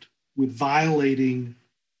involved with violating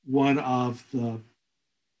one of the,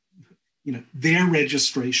 you know, their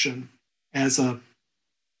registration as a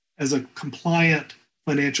compliant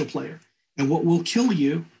financial player. And what will kill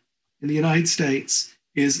you in the United States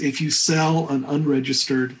is if you sell an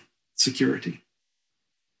unregistered security.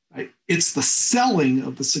 Right? It's the selling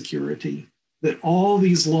of the security that all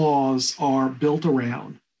these laws are built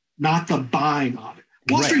around, not the buying of it.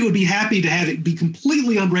 Wall Street would be happy to have it be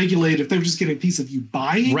completely unregulated if they were just getting a piece of you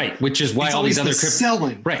buying. Right, which is why all these other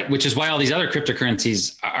selling. Right, which is why all these other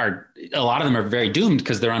cryptocurrencies are, a lot of them are very doomed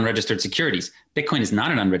because they're unregistered securities. Bitcoin is not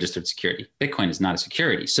an unregistered security. Bitcoin is not a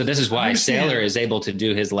security. So this is why Saylor is able to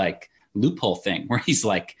do his like loophole thing where he's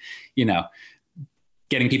like, you know,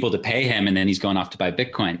 getting people to pay him and then he's going off to buy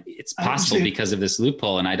Bitcoin. It's possible because of this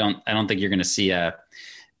loophole. And I don't think you're going to see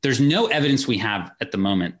there's no evidence we have at the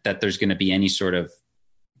moment that there's going to be any sort of,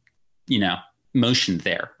 you know, motion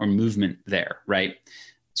there or movement there. Right.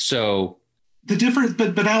 So the difference,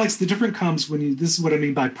 but Alex, the difference comes when this is what I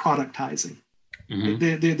mean by productizing.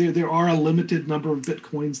 There are a limited number of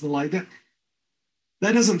Bitcoins and the like. That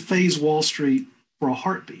doesn't phase Wall Street for a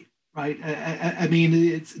heartbeat, right? I mean,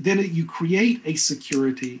 you create a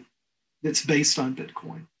security that's based on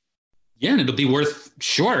Bitcoin. Yeah, and it'll be worth,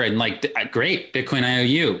 sure, and like great Bitcoin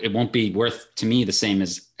IOU. It won't be worth to me the same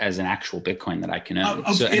as an actual Bitcoin that I can own.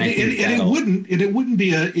 It wouldn't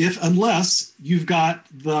be unless you've got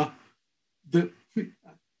the you're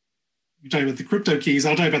talking about the crypto keys.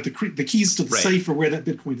 I'll talk about the keys to the safe or where that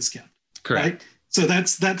Bitcoin is kept. Correct. Right? So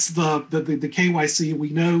that's the KYC.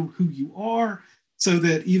 We know who you are, so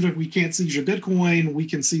that even if we can't seize your Bitcoin, we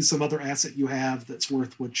can see some other asset you have that's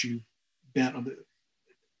worth what you bet on.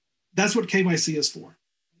 That's what KYC is for.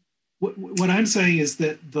 What I'm saying is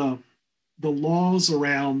that the laws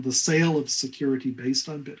around the sale of security based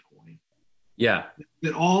on Bitcoin,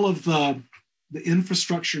 that all of the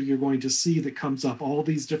infrastructure you're going to see that comes up, all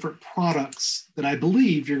these different products that I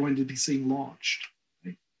believe you're going to be seeing launched,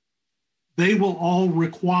 right? They will all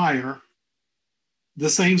require the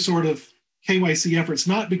same sort of KYC efforts,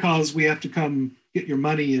 not because we have to come get your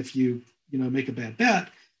money if you make a bad bet,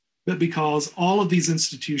 but because all of these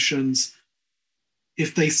institutions,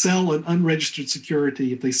 if they sell an unregistered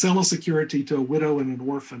security, if they sell a security to a widow and an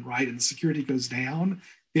orphan, right, and the security goes down,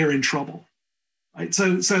 they're in trouble, right?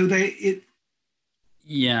 So all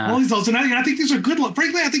these laws, and I think these are good laws.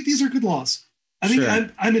 Frankly, I think these are good laws. I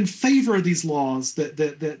think I'm in favor of these laws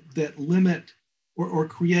that limit or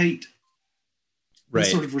create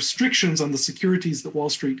sort of restrictions on the securities that Wall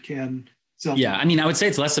Street can sell. Yeah, I mean, I would say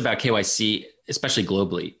it's less about KYC, especially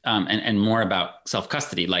globally, and more about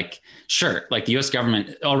self-custody. Like, sure, like the U.S.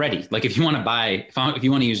 government already, like if you want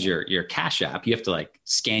to use your Cash App, you have to like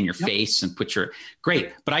scan your face and put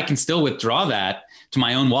great, but I can still withdraw that to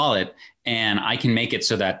my own wallet, and I can make it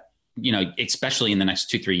so that, especially in the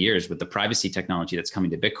next 2-3 years with the privacy technology that's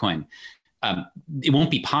coming to Bitcoin, it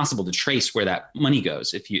won't be possible to trace where that money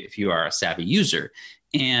goes if you are a savvy user.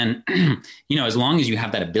 And, as long as you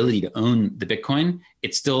have that ability to own the Bitcoin,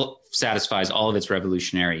 it still satisfies all of its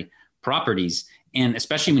revolutionary properties. And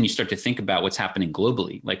especially when you start to think about what's happening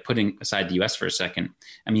globally, like putting aside the US for a second.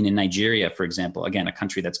 I mean, in Nigeria, for example, again, a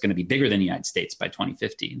country that's going to be bigger than the United States by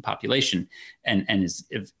 2050 in population and is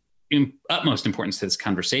of utmost importance to this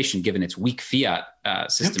conversation, given its weak fiat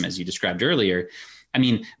system, as you described earlier. I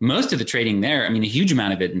mean, most of the trading there, a huge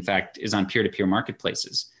amount of it, in fact, is on peer-to-peer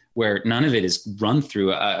marketplaces, where none of it is run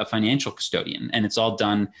through a financial custodian, and it's all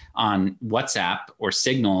done on WhatsApp or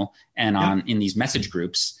Signal and in these message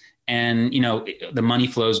groups. And the money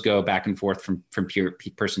flows go back and forth from pure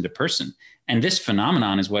person to person. And this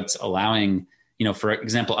phenomenon is what's allowing, for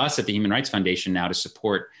example, us at the Human Rights Foundation now to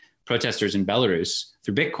support protesters in Belarus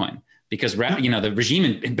through Bitcoin. Because the regime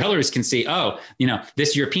in Belarus can see,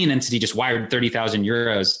 this European entity just wired 30,000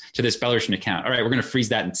 euros to this Belarusian account. All right, we're going to freeze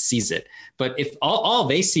that and seize it. But if all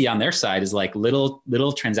they see on their side is like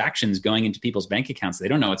little transactions going into people's bank accounts, they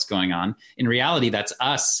don't know what's going on. In reality, that's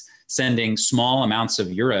us sending small amounts of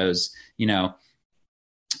euros,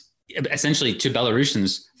 essentially to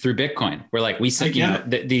Belarusians through Bitcoin. We're like, we send,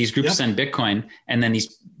 these groups send Bitcoin, and then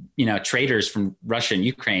these traders from Russia and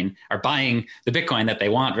Ukraine are buying the Bitcoin that they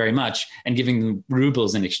want very much and giving them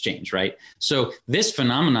rubles in exchange, right? So this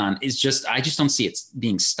phenomenon is I just don't see it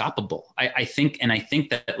being stoppable. I think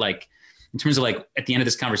that like, in terms of like, at the end of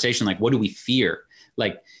this conversation, like, what do we fear?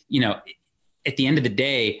 Like, at the end of the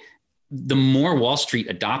day, the more Wall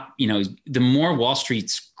Street the more Wall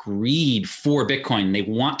Street's greed for Bitcoin, they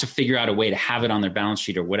want to figure out a way to have it on their balance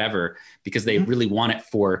sheet or whatever, because they really want it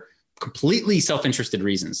for completely self-interested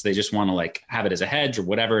reasons. They just want to like have it as a hedge or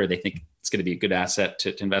whatever. They think it's going to be a good asset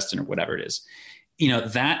to invest in or whatever it is.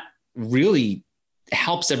 That really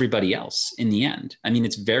helps everybody else in the end. I mean,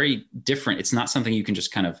 it's very different. It's not something you can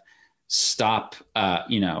just kind of stop,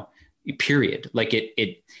 period. Like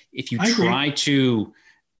if you try to,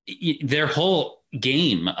 their whole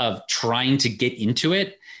game of trying to get into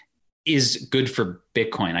it is good for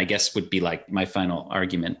Bitcoin, I guess, would be like my final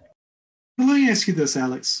argument. Well, let me ask you this,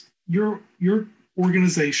 Alex. Your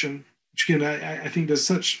organization, which again, I think does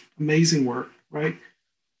such amazing work, right?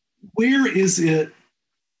 Where is it,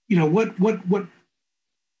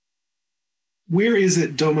 where is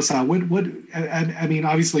it domiciled? I mean,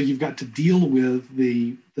 obviously you've got to deal with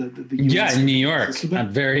the US in New York.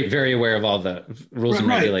 I'm very, very aware of all the rules and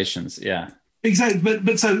regulations. Yeah, exactly.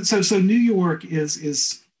 But so New York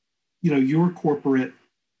is your corporate,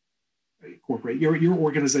 your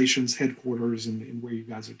organization's headquarters and where you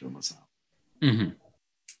guys are domiciled. Mm-hmm.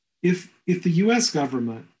 If the U.S.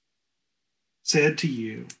 government said to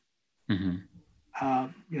you,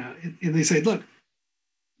 and they say, look,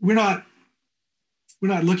 we're not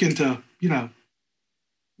looking to,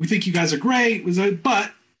 we think you guys are great,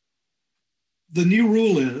 but the new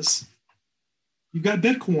rule is you've got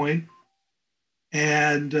Bitcoin,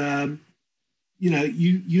 and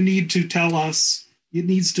you need to tell us. It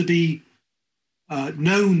needs to be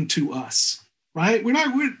known to us, right?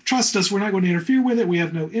 Trust us. We're not going to interfere with it. We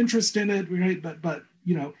have no interest in it. Right? But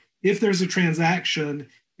if there's a transaction,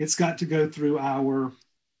 it's got to go through our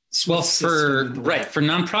for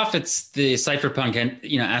nonprofits, the cypherpunk and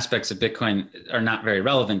aspects of Bitcoin are not very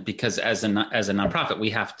relevant, because as a nonprofit, we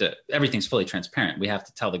have to, everything's fully transparent. We have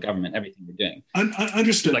to tell the government everything we're doing.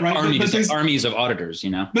 Understood, like right? Armies of auditors,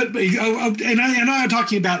 But and I'm not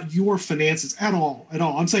talking about your finances at all.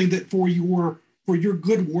 I'm saying that for your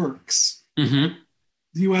good works, the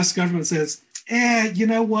U.S. government says, you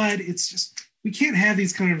know what? It's just, we can't have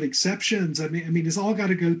these kind of exceptions. I mean, it's all got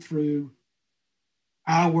to go through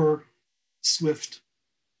our SWIFT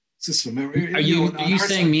system. Are you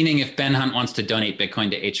saying, meaning if Ben Hunt wants to donate Bitcoin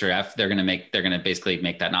to HRF, they're going to basically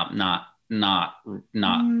make that not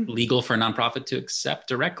legal for a nonprofit to accept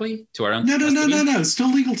directly to our own? No. It's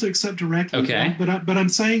still legal to accept directly. Okay. But I'm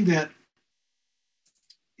saying that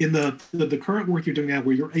in the current work you're doing now,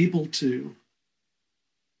 where you're able to,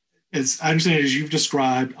 as I understand it, as you've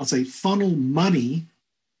described, I'll say funnel money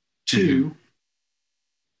to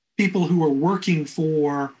people who are working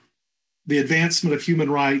for the advancement of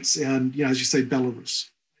human rights and, as you say, Belarus.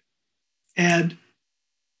 And,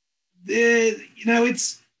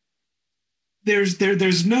 it's,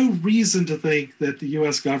 there's no reason to think that the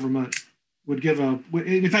U.S. government would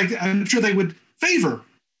in fact, I'm sure they would favor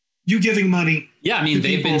you giving money. Yeah, I mean,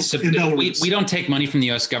 they've been, we don't take money from the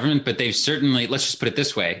U.S. government, but they've certainly, let's just put it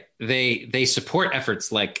this way, they support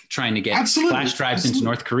efforts like trying to get flash drives into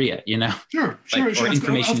North Korea, Sure. Or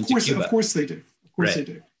information into Cuba. Of course they do. They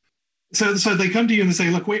do. So they come to you and they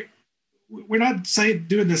say, look, we're not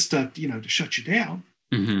doing this stuff, to shut you down,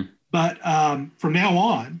 but from now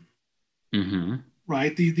on,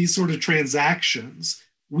 right, these sort of transactions,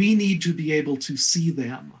 we need to be able to see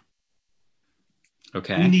them.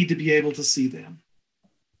 Okay. We need to be able to see them.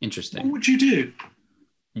 Interesting. What would you do?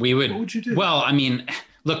 What would you do? Well, I mean,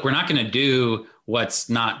 look, we're not going to do what's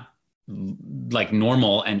not like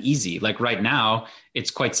normal and easy. Like right now, it's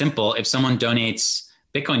quite simple. If someone donates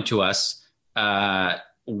Bitcoin to us, and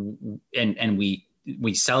we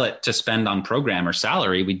sell it to spend on program or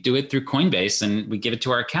salary, we do it through Coinbase and we give it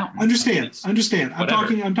to our accountant. Understand.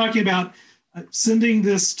 I'm talking about sending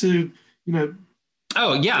this to,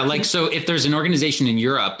 Oh yeah, so if there's an organization in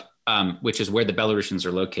Europe, which is where the Belarusians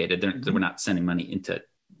are located, we're not sending money into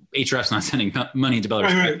HRF's not sending money into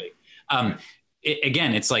Belarus. Right.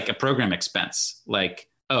 Again, it's like a program expense. Like,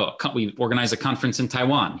 we organize a conference in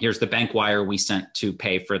Taiwan. Here's the bank wire we sent to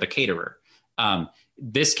pay for the caterer.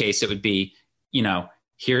 This case, it would be,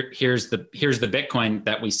 here's the Bitcoin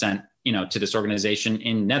that we sent, to this organization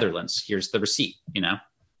in Netherlands. Here's the receipt.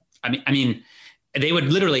 I mean, they would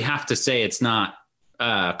literally have to say it's not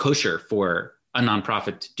kosher for a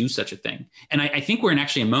nonprofit to do such a thing. And I think we're in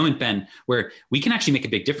actually a moment, Ben, where we can actually make a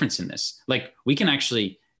big difference in this. Like we can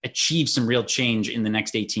actually achieve some real change in the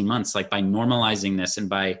next 18 months, like by normalizing this and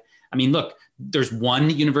look, there's one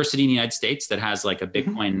university in the United States that has like a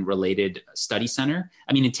Bitcoin related study center.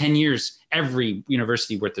 I mean, in 10 years, every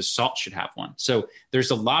university worth of salt should have one. So there's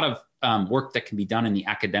a lot of work that can be done in the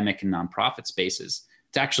academic and nonprofit spaces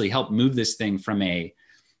to actually help move this thing from a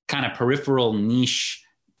kind of peripheral niche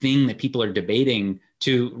thing that people are debating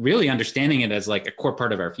to really understanding it as like a core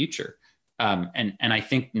part of our future. And I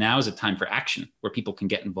think now is a time for action where people can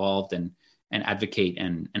get involved and advocate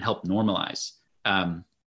and help normalize.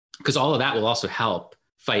 Because all of that will also help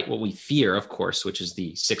fight what we fear, of course, which is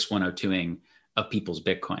the 6102ing of people's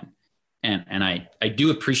Bitcoin. And I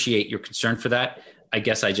do appreciate your concern for that. I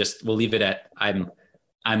guess I just will leave it at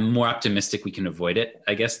I'm more optimistic we can avoid it,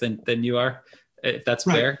 I guess, than you are, if that's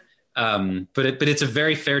fair. But it's a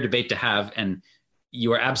very fair debate to have, and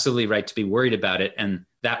you are absolutely right to be worried about it. And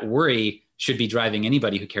that worry should be driving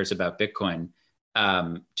anybody who cares about Bitcoin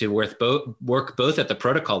to work both at the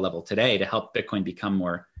protocol level today to help Bitcoin become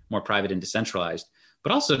more private and decentralized,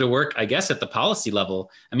 but also to work, I guess, at the policy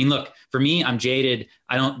level. I mean, look, for me, I'm jaded.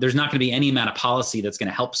 There's not going to be any amount of policy that's going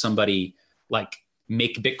to help somebody like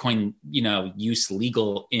make Bitcoin, use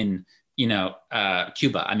legal in,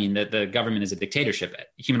 Cuba. I mean, the government is a dictatorship.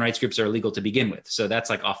 Human rights groups are illegal to begin with. So that's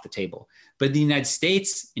like off the table. But in the United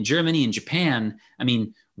States, in Germany, in Japan, I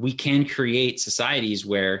mean, we can create societies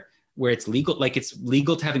where it's legal, like it's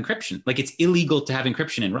legal to have encryption, like it's illegal to have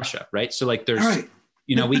encryption in Russia, right? So like there's,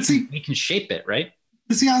 we can shape it, right?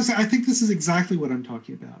 But see, I think this is exactly what I'm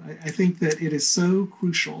talking about. I think that it is so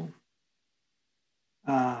crucial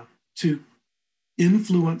to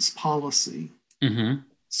influence policy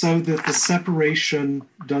so that the separation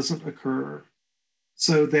doesn't occur,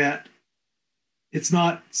 so that it's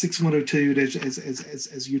not 6102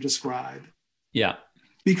 as you describe. Yeah.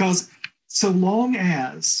 Because so long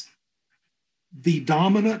as the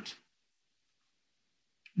dominant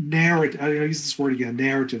narrative, I use this word again,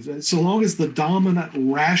 narrative, so long as the dominant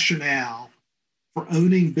rationale for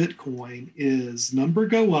owning Bitcoin is number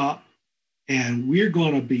go up and we're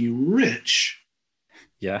going to be rich.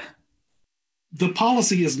 Yeah. The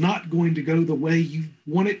policy is not going to go the way you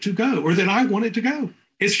want it to go or that I want it to go.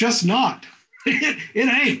 It's just not. It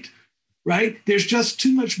ain't, right? There's just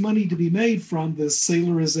too much money to be made from this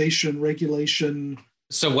Sailorization regulation.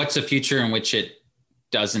 So what's a future in which it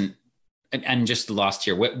doesn't, and just lost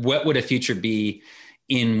here, what would a future be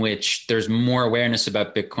in which there's more awareness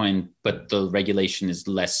about Bitcoin, but the regulation is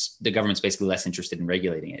less, the government's basically less interested in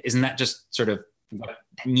regulating it? Isn't that just sort of what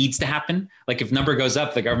needs to happen? Like if number goes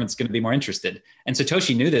up, the government's going to be more interested. And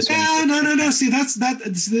Satoshi knew this. No. See, that's not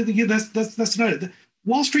it.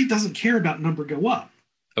 Wall Street doesn't care about number go up.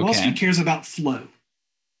 Okay. Wall Street cares about flow,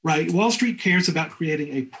 right? Wall Street cares about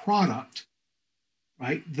creating a product,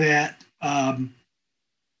 right, that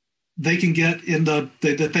they can get in the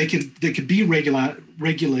that they can be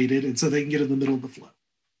regulated, and so they can get in the middle of the flow,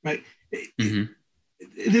 right? And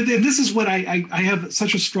this is what I have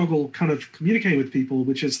such a struggle kind of communicating with people,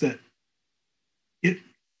 which is that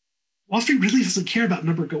Wall Street really doesn't care about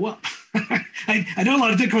number go up. I know a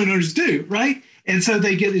lot of Bitcoin owners do, right? And so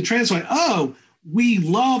they get the translate, oh, we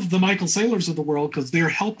love the Michael Saylors of the world because they're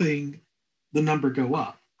helping the number go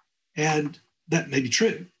up. And that may be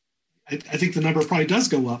true. I think the number probably does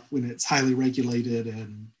go up when it's highly regulated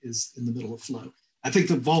and is in the middle of flow. I think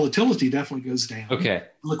the volatility definitely goes down. Okay.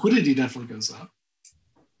 Liquidity definitely goes up.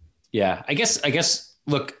 Yeah. I guess,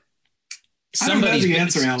 look, somebody's the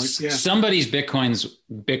answer, Alex. Yeah. Somebody's Bitcoins,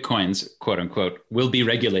 quote unquote, will be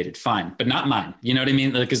regulated. Fine, but not mine. You know what I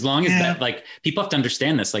mean? Like as long as that, like people have to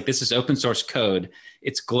understand this, like this is open source code.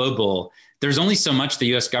 It's global. There's only so much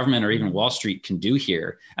the US government or even Wall Street can do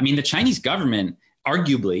here. I mean, the Chinese government,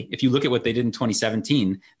 arguably, if you look at what they did in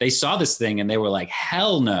 2017, they saw this thing and they were like,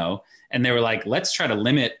 hell no. And they were like, let's try to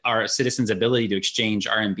limit our citizens' ability to exchange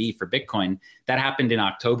RMB for Bitcoin. That happened in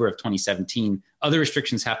October of 2017. Other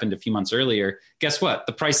restrictions happened a few months earlier. Guess what?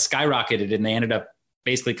 The price skyrocketed and they ended up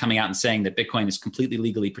basically coming out and saying that Bitcoin is completely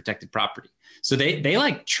legally protected property. So they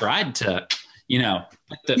like tried to,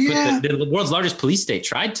 the world's largest police state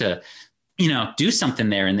tried to, do something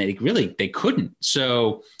there, and they couldn't.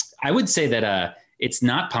 So I would say that it's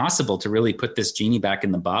not possible to really put this genie back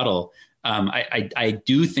in the bottle. I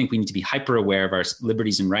do think we need to be hyper aware of our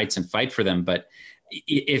liberties and rights and fight for them. But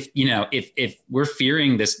if we're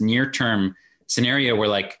fearing this near term scenario where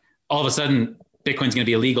like all of a sudden Bitcoin's going to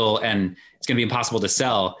be illegal and it's going to be impossible to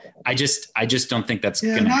sell, I just don't think that's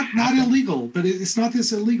going to happen. Not illegal, but it's not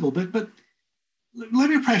this illegal. But let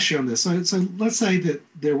me press you on this. So let's say that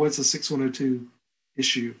there was a 6102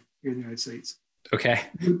 issue here in the United States. Okay.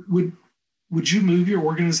 Would you move your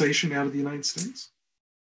organization out of the United States?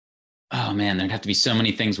 Oh man, there'd have to be so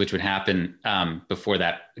many things which would happen before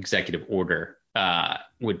that executive order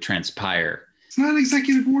would transpire. It's not an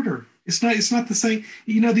executive order. It's not the same.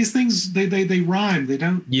 These things they rhyme. They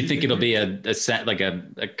don't. You think it'll be a piece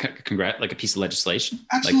of legislation?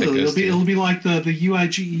 Absolutely, like it'll be like the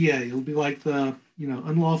UIGEA. It'll be like the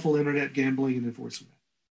unlawful internet gambling and enforcement.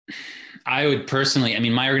 I would personally,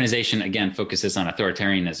 my organization, again, focuses on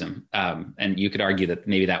authoritarianism. And you could argue that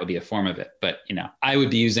maybe that would be a form of it. But, I would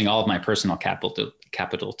be using all of my personal capital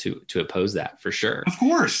to oppose that for sure. Of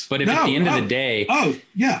course. But if at the end of the day. Oh,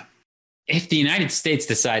 yeah. If the United States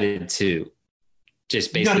decided to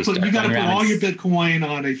just basically you got to put all your Bitcoin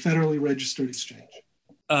on a federally registered exchange.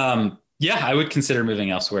 Yeah, I would consider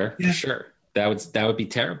moving elsewhere for sure. That would be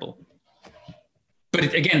terrible.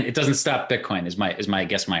 But it doesn't stop Bitcoin. Is my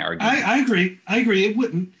argument. I agree. It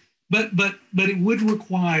wouldn't, but it would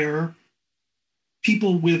require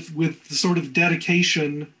people with the sort of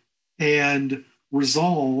dedication and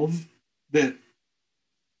resolve that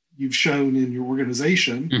you've shown in your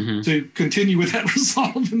organization to continue with that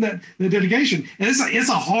resolve and that dedication. And it's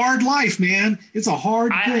a hard life, man. It's a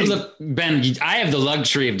hard thing. Look, Ben, I have the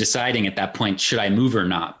luxury of deciding at that point, should I move or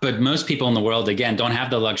not? But most people in the world, again, don't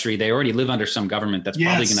have the luxury. They already live under some government that's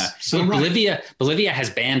probably going to. So Bolivia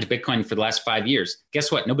has banned Bitcoin for the last 5 years.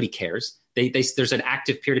 Guess what? Nobody cares. There's an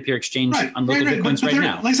active peer-to-peer exchange on local Bitcoins right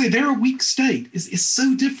now. Like I say, they're a weak state. It's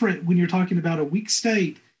so different when you're talking about a weak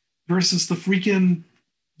state versus the freaking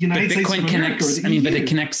United States of Bitcoin America connects. or the I mean, EU. but it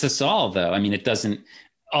connects us all, though. I mean, it doesn't.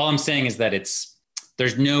 All I'm saying is that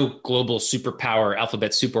there's no global superpower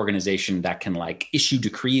alphabet soup organization that can like issue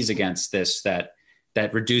decrees against this that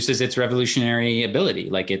reduces its revolutionary ability.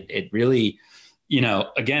 Like it really,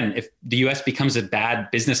 again, if the US becomes a bad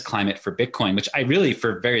business climate for Bitcoin, which I really,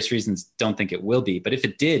 for various reasons, don't think it will be, but if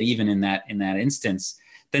it did, even in that instance,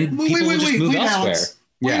 then people will just move elsewhere.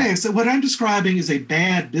 Alex, so what I'm describing is a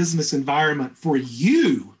bad business environment for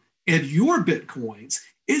you and your Bitcoins.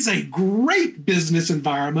 Is a great business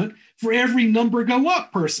environment for every number go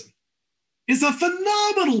up person. It's a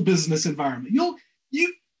phenomenal business environment.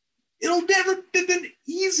 It'll never been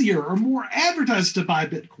easier or more advertised to buy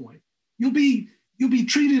Bitcoin. You'll be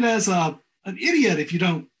treated as an idiot if you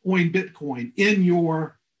don't own Bitcoin in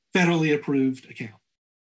your federally approved account.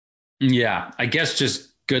 Yeah, I guess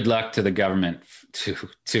just good luck to the government to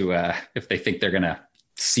if they think they're going to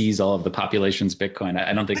seize all of the population's Bitcoin.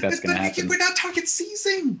 I don't think that's going to happen. We're not talking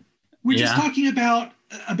seizing. We're just talking about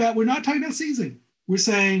we're not talking about seizing. We're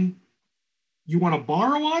saying you want to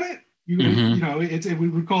borrow on it. We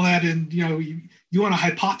would call that you want to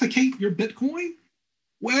hypothecate your Bitcoin.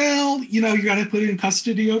 Well, you got to put it in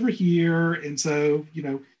custody over here. And so,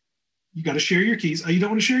 you got to share your keys. Oh, you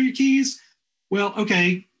don't want to share your keys? Well,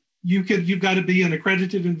 okay. You've got to be an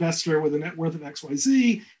accredited investor with a net worth of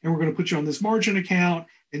XYZ, and we're going to put you on this margin account,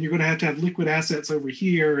 and you're going to have liquid assets over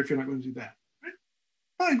here if you're not going to do that. Right?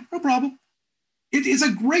 Fine, no problem. It is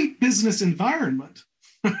a great business environment,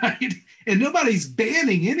 right? And nobody's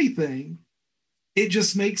banning anything. It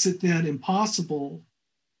just makes it then impossible.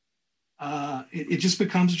 It just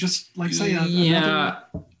becomes just like, say,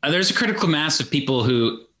 there's a critical mass of people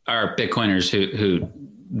who are Bitcoiners who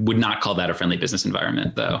would not call that a friendly business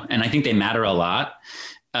environment, though. And I think they matter a lot.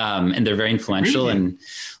 And they're very influential. Really? And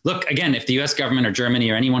look, again, if the US government or Germany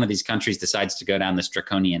or any one of these countries decides to go down this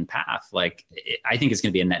draconian path, I think it's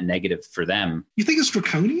going to be a net negative for them. You think it's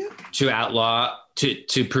draconian? To outlaw,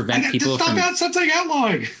 to prevent people from... Stop saying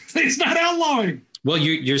outlawing. It's not outlawing. Well,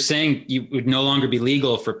 you're saying you would no longer be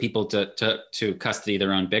legal for people to custody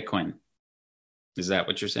their own Bitcoin. Is that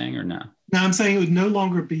what you're saying or no? No, I'm saying it would no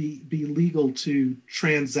longer be legal to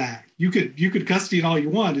transact. You could custody it all you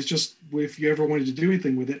want. It's just if you ever wanted to do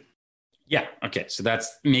anything with it. Yeah. Okay. So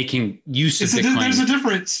that's making use of Bitcoin. There's a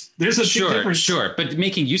difference. There's a big difference. Sure. But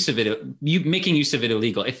making use of it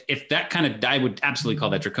illegal. If that kind of, I would absolutely call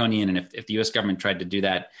that draconian. And if the US government tried to do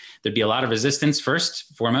that, there'd be a lot of resistance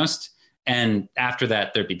foremost. And after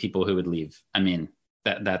that, there'd be people who would leave. I mean,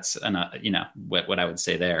 that's what I would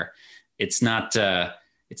say there. It's not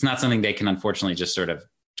something they can unfortunately just sort of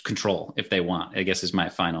control if they want, I guess is my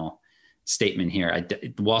final statement here.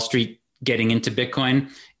 Wall Street getting into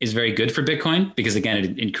Bitcoin is very good for Bitcoin because, again,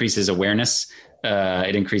 it increases awareness.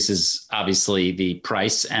 It increases, obviously, the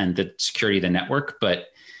price and the security of the network. But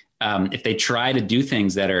if they try to do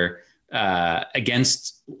things that are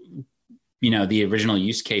against, the original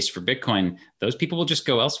use case for Bitcoin, those people will just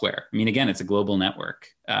go elsewhere. I mean, again, it's a global network.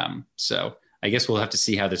 So I guess we'll have to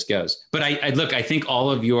see how this goes. But I think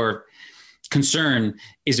all of your concern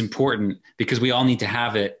is important because we all need to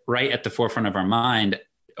have it right at the forefront of our mind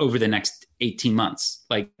over the next 18 months.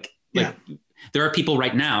 There are people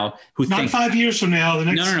right now who think 5 years from now.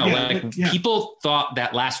 People thought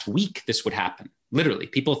that last week this would happen. Literally,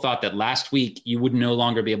 people thought that last week you would no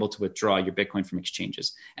longer be able to withdraw your Bitcoin from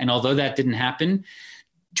exchanges. And although that didn't happen,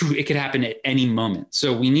 it could happen at any moment.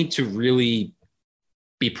 So we need to really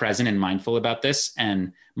be present and mindful about this.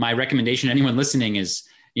 And my recommendation to anyone listening is,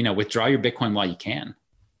 withdraw your Bitcoin while you can.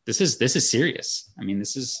 This is serious. I mean,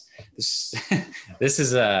 this is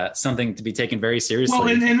something to be taken very seriously. Well,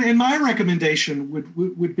 and my recommendation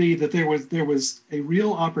would be that there was a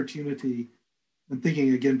real opportunity. I'm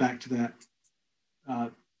thinking again back to that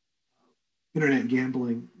internet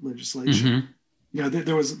gambling legislation. Mm-hmm.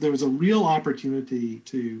 There was a real opportunity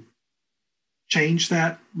to change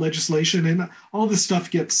that legislation, and all this stuff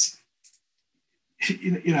gets,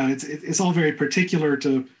 it's all very particular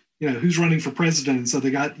to, who's running for president. And so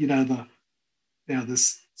they got,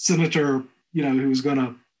 this senator, who was going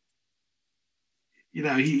to,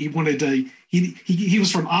 he wanted to, he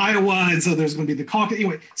was from Iowa. And so there's going to be the caucus.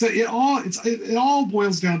 Anyway, so it all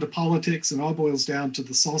boils down to politics and all boils down to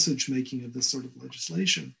the sausage making of this sort of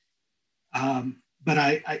legislation. But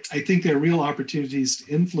I think there are real opportunities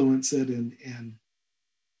to influence it and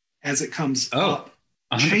as it comes up,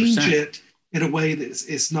 100%. Change it in a way that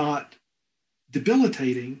is not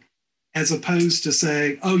debilitating, as opposed to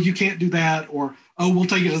saying, oh, you can't do that, or, oh, we'll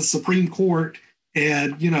take it to the Supreme Court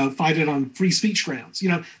and, fight it on free speech grounds.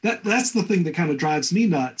 That's the thing that kind of drives me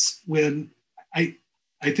nuts when I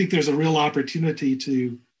think there's a real opportunity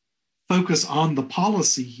to focus on the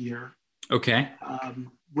policy here. Okay.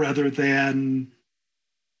 Rather than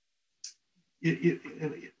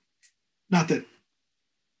not that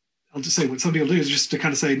I'll just say what some people do is just to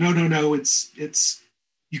kind of say, no, it's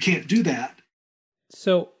you can't do that.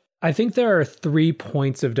 So I think there are 3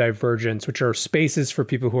 points of divergence, which are spaces for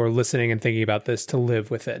people who are listening and thinking about this to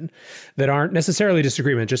live within, that aren't necessarily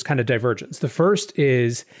disagreement, just kind of divergence. The first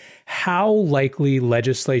is how likely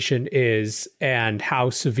legislation is and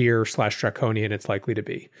how severe / draconian it's likely to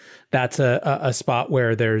be. That's a spot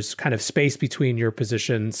where there's kind of space between your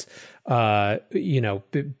positions,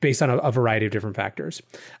 based on a variety of different factors.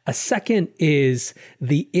 A second is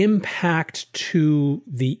the impact to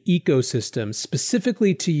the ecosystem,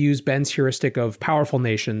 specifically to use Ben's heuristic of powerful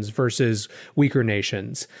nations versus weaker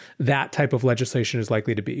nations. That type of legislation is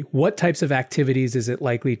likely to be. What types of activities is it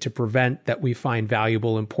likely to prevent that we find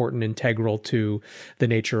valuable, important, integral to the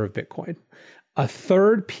nature of Bitcoin? A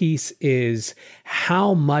third piece is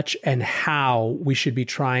how much and how we should be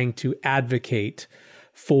trying to advocate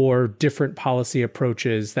for different policy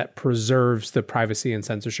approaches that preserves the privacy and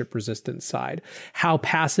censorship resistance side. How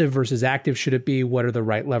passive versus active should it be? What are the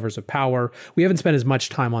right levers of power? We haven't spent as much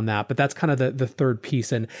time on that, but that's kind of the third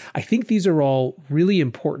piece. And I think these are all really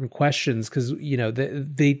important questions because,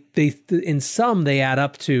 they in some, they add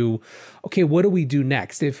up to, okay, what do we do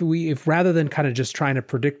next? If rather than kind of just trying to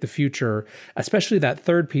predict the future, especially that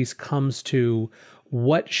third piece comes to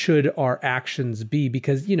what should our actions be?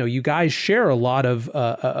 Because, you guys share a lot of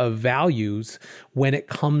values when it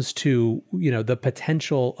comes to, the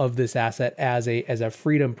potential of this asset as a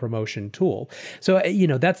freedom promotion tool. So,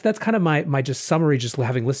 that's kind of my just summary, just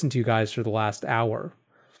having listened to you guys for the last hour.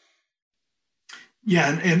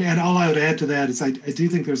 Yeah. And all I would add to that is I do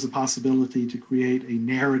think there's a possibility to create a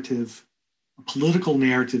narrative, a political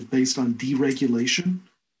narrative based on deregulation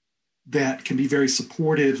that can be very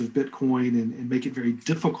supportive of Bitcoin and make it very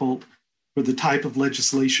difficult for the type of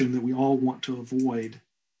legislation that we all want to avoid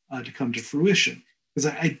to come to fruition.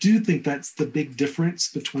 Because I do think that's the big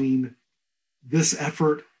difference between this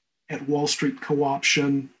effort at Wall Street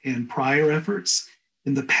co-option and prior efforts.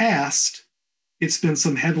 In the past, it's been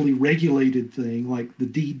some heavily regulated thing like the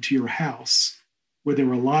deed to your house, where there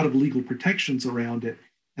were a lot of legal protections around it,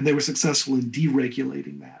 and they were successful in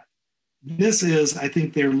deregulating that. This is, I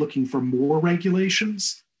think they're looking for more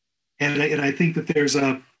regulations. And I think that there's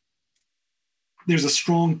a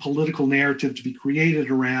strong political narrative to be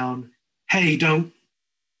created around, hey, don't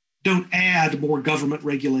add more government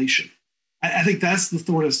regulation. I think that's the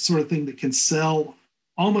sort of thing that can sell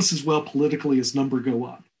almost as well politically as number go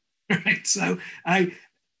up. Right. So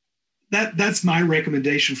that's my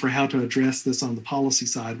recommendation for how to address this on the policy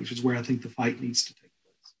side, which is where I think the fight needs to take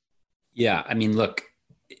place. Yeah. I mean, look,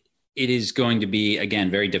 it is going to be, again,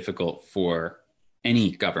 very difficult for any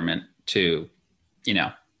government to,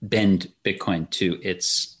 bend Bitcoin to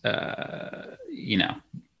its, bend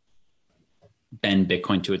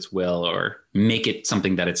Bitcoin to its will or make it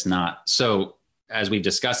something that it's not. So as we've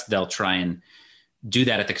discussed, they'll try and do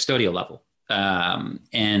that at the custodial level.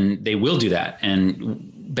 And they will do that.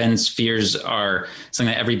 And Ben's fears are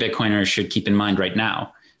something that every Bitcoiner should keep in mind right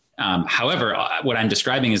now. However, what I'm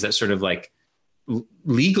describing is that sort of like,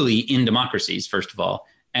 legally in democracies, first of all,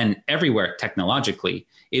 and everywhere technologically,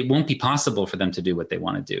 it won't be possible for them to do what they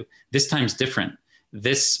want to do. This time's different.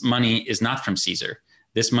 This money is not from Caesar.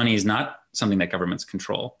 This money is not something that governments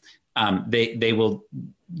control. They will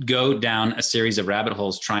go down a series of rabbit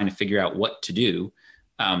holes trying to figure out what to do.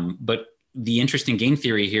 But the interesting game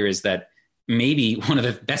theory here is that maybe one of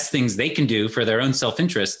the best things they can do for their own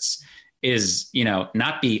self-interests is,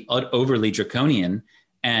 not be overly draconian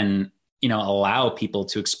and allow people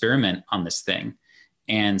to experiment on this thing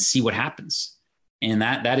and see what happens. And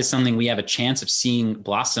that is something we have a chance of seeing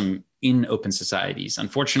blossom in open societies.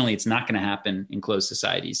 Unfortunately, it's not going to happen in closed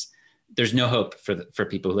societies. There's no hope for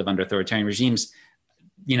people who live under authoritarian regimes.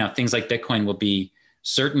 Things like Bitcoin will be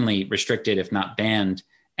certainly restricted, if not banned,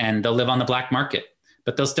 and they'll live on the black market,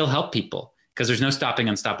 but they'll still help people because there's no stopping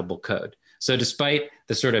unstoppable code. So despite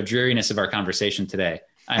the sort of dreariness of our conversation today,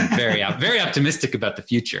 I'm very optimistic about the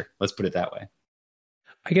future. Let's put it that way.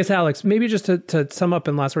 I guess, Alex, maybe just to sum up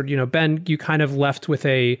in last word, Ben, you kind of left with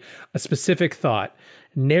a specific thought,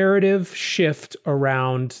 narrative shift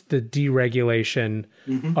around the deregulation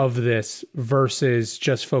of this versus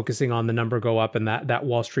just focusing on the number go up and that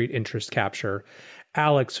Wall Street interest capture.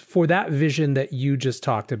 Alex, for that vision that you just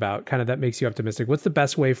talked about, kind of that makes you optimistic, what's the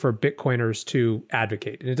best way for Bitcoiners to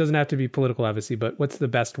advocate? And it doesn't have to be political advocacy, but what's the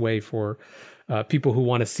best way for people who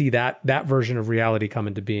want to see that version of reality come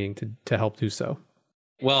into being to help do so?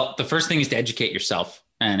 Well, the first thing is to educate yourself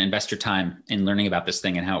and invest your time in learning about this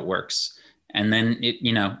thing and how it works. And then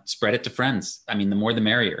spread it to friends. I mean, the more the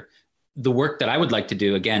merrier. The work that I would like to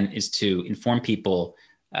do, again, is to inform people,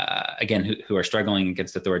 who are struggling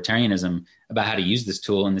against authoritarianism, about how to use this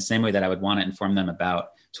tool in the same way that I would want to inform them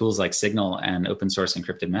about tools like Signal and open source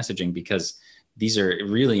encrypted messaging, because these are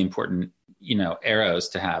really important, arrows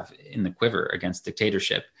to have in the quiver against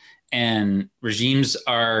dictatorship. And regimes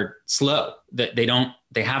are slow.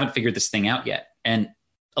 They haven't figured this thing out yet. And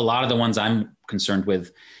a lot of the ones I'm concerned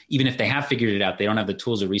with, even if they have figured it out, they don't have the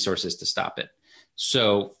tools or resources to stop it.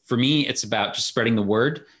 So for me, it's about just spreading the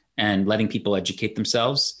word and letting people educate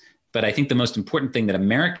themselves. But I think the most important thing that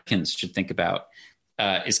Americans should think about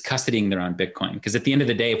is custodying their own Bitcoin. Because at the end of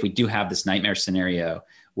the day, if we do have this nightmare scenario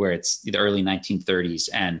where it's the early 1930s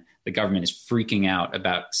and the government is freaking out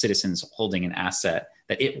about citizens holding an asset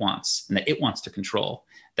that it wants and that it wants to control,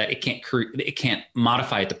 that it can't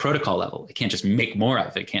modify at the protocol level. It can't just make more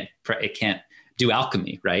of it. It can't do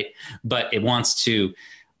alchemy, right? But it wants to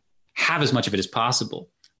have as much of it as possible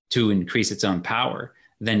to increase its own power.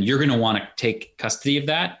 Then you're going to want to take custody of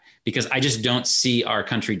that, because I just don't see our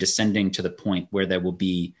country descending to the point where there will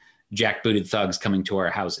be jackbooted thugs coming to our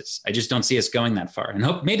houses. I just don't see us going that far.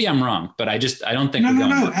 And maybe I'm wrong, but I don't think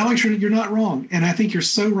No, Alex, you're not wrong. And I think you're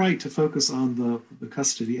so right to focus on the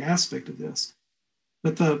custody aspect of this.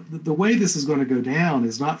 But the way this is going to go down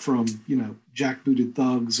is not from, jackbooted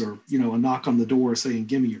thugs or, a knock on the door saying,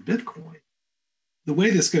 give me your Bitcoin. The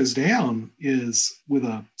way this goes down is with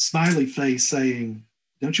a smiley face saying,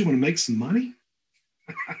 don't you want to make some money?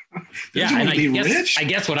 Yeah, and I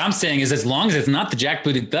guess what I'm saying is, as long as it's not the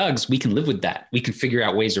jackbooted thugs, we can live with that. We can figure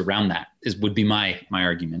out ways around that. Would be my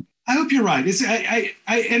argument. I hope you're right.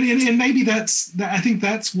 And maybe I think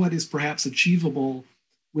that's what is perhaps achievable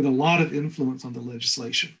with a lot of influence on the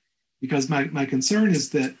legislation, because my concern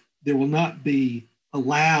is that there will not be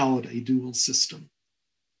allowed a dual system,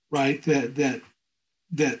 right? That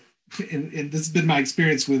and this has been my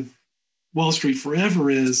experience with Wall Street forever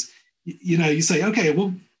is, you say, okay,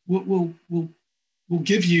 we'll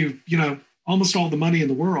give you, almost all the money in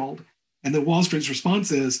the world. And then Wall Street's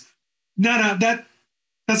response is, no,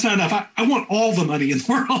 that's not enough. I want all the money in the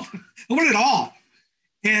world. I want it all.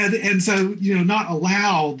 And so, not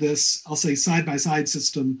allow this, I'll say, side-by-side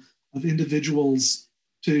system of individuals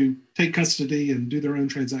to take custody and do their own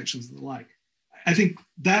transactions and the like. I think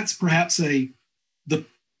that's perhaps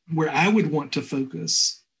where I would want to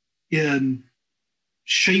focus in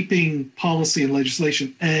shaping policy and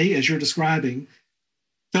legislation. As you're describing,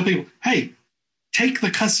 tell people, hey, take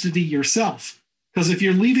the custody yourself. Because if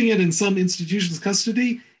you're leaving it in some institution's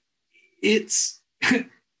custody, it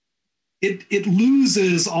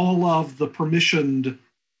loses all of the permissionless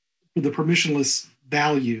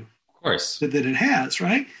value, of course, that it has,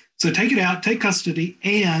 right? So take it out, take custody,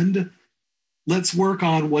 and let's work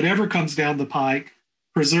on whatever comes down the pike,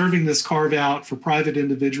 preserving this carve out for private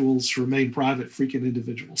individuals to remain private freaking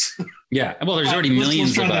individuals. Yeah. Well, there's already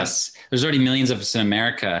millions of us. There's already millions of us in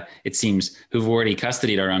America, it seems, who've already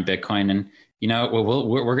custodied our own Bitcoin. And,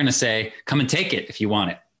 we're going to say, come and take it if you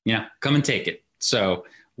want it. Come and take it. So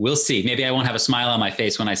we'll see. Maybe I won't have a smile on my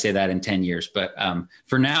face when I say that in 10 years. But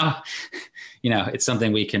for now, it's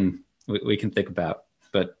something we can think about.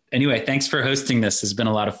 But anyway, thanks for hosting this. It's been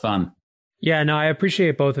a lot of fun. Yeah, no, I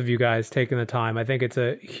appreciate both of you guys taking the time. I think it's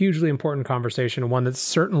a hugely important conversation, one that's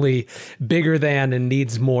certainly bigger than and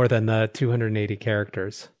needs more than the 280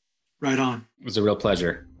 characters. Right on. It was a real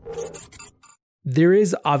pleasure. There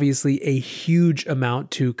is obviously a huge amount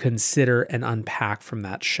to consider and unpack from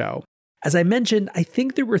that show. As I mentioned, I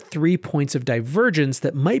think there were 3 points of divergence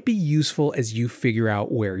that might be useful as you figure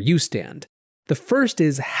out where you stand. The first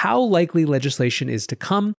is how likely legislation is to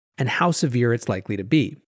come and how severe it's likely to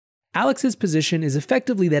be. Alex's position is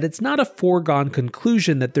effectively that it's not a foregone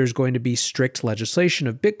conclusion that there's going to be strict legislation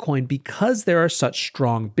of Bitcoin because there are such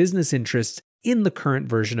strong business interests in the current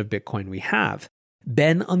version of Bitcoin we have.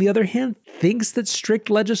 Ben, on the other hand, thinks that strict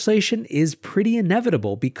legislation is pretty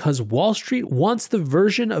inevitable because Wall Street wants the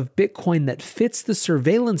version of Bitcoin that fits the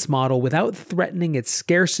surveillance model without threatening its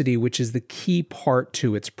scarcity, which is the key part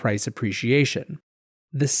to its price appreciation.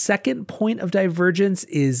 The second point of divergence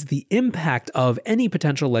is the impact of any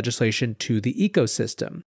potential legislation to the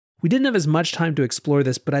ecosystem. We didn't have as much time to explore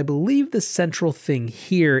this, but I believe the central thing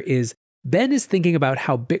here is Ben is thinking about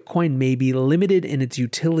how Bitcoin may be limited in its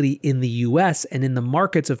utility in the US and in the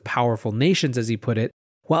markets of powerful nations, as he put it,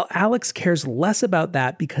 while Alex cares less about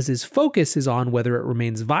that because his focus is on whether it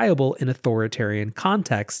remains viable in authoritarian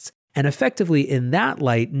contexts. And effectively, in that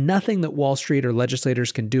light, nothing that Wall Street or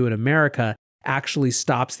legislators can do in America actually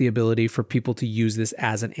stops the ability for people to use this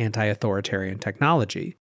as an anti-authoritarian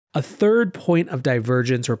technology. A third point of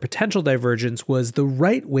divergence or potential divergence was the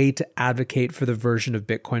right way to advocate for the version of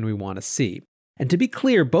Bitcoin we want to see. And to be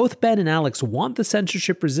clear, both Ben and Alex want the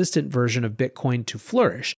censorship-resistant version of Bitcoin to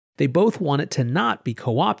flourish. They both want it to not be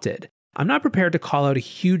co-opted. I'm not prepared to call out a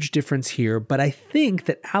huge difference here, but I think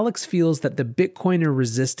that Alex feels that the Bitcoiner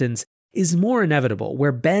resistance is more inevitable,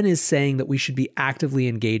 where Ben is saying that we should be actively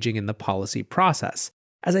engaging in the policy process.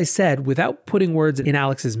 As I said, without putting words in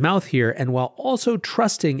Alex's mouth here, and while also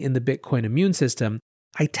trusting in the Bitcoin immune system,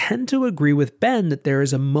 I tend to agree with Ben that there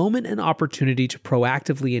is a moment and opportunity to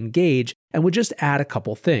proactively engage, and would just add a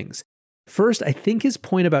couple things. First, I think his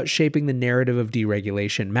point about shaping the narrative of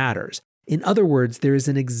deregulation matters. In other words, there is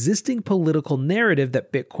an existing political narrative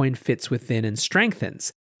that Bitcoin fits within and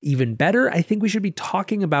strengthens. Even better, I think we should be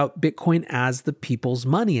talking about Bitcoin as the people's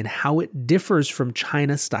money and how it differs from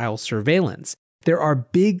China-style surveillance. There are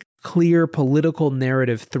big, clear political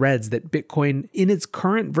narrative threads that Bitcoin, in its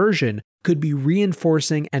current version, could be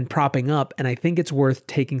reinforcing and propping up, and I think it's worth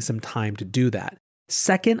taking some time to do that.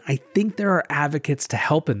 Second, I think there are advocates to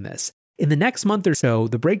help in this. In the next month or so,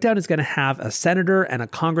 The Breakdown is going to have a senator and a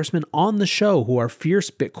congressman on the show who are fierce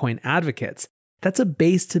Bitcoin advocates. That's a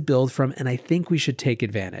base to build from, and I think we should take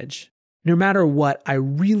advantage. No matter what, I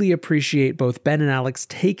really appreciate both Ben and Alex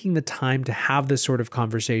taking the time to have this sort of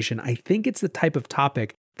conversation. I think it's the type of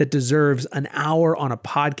topic that deserves an hour on a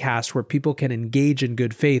podcast where people can engage in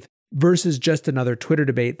good faith versus just another Twitter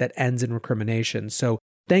debate that ends in recrimination. So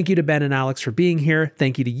thank you to Ben and Alex for being here.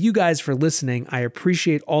 Thank you to you guys for listening. I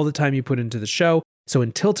appreciate all the time you put into the show. So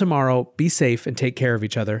until tomorrow, be safe and take care of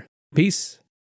each other. Peace.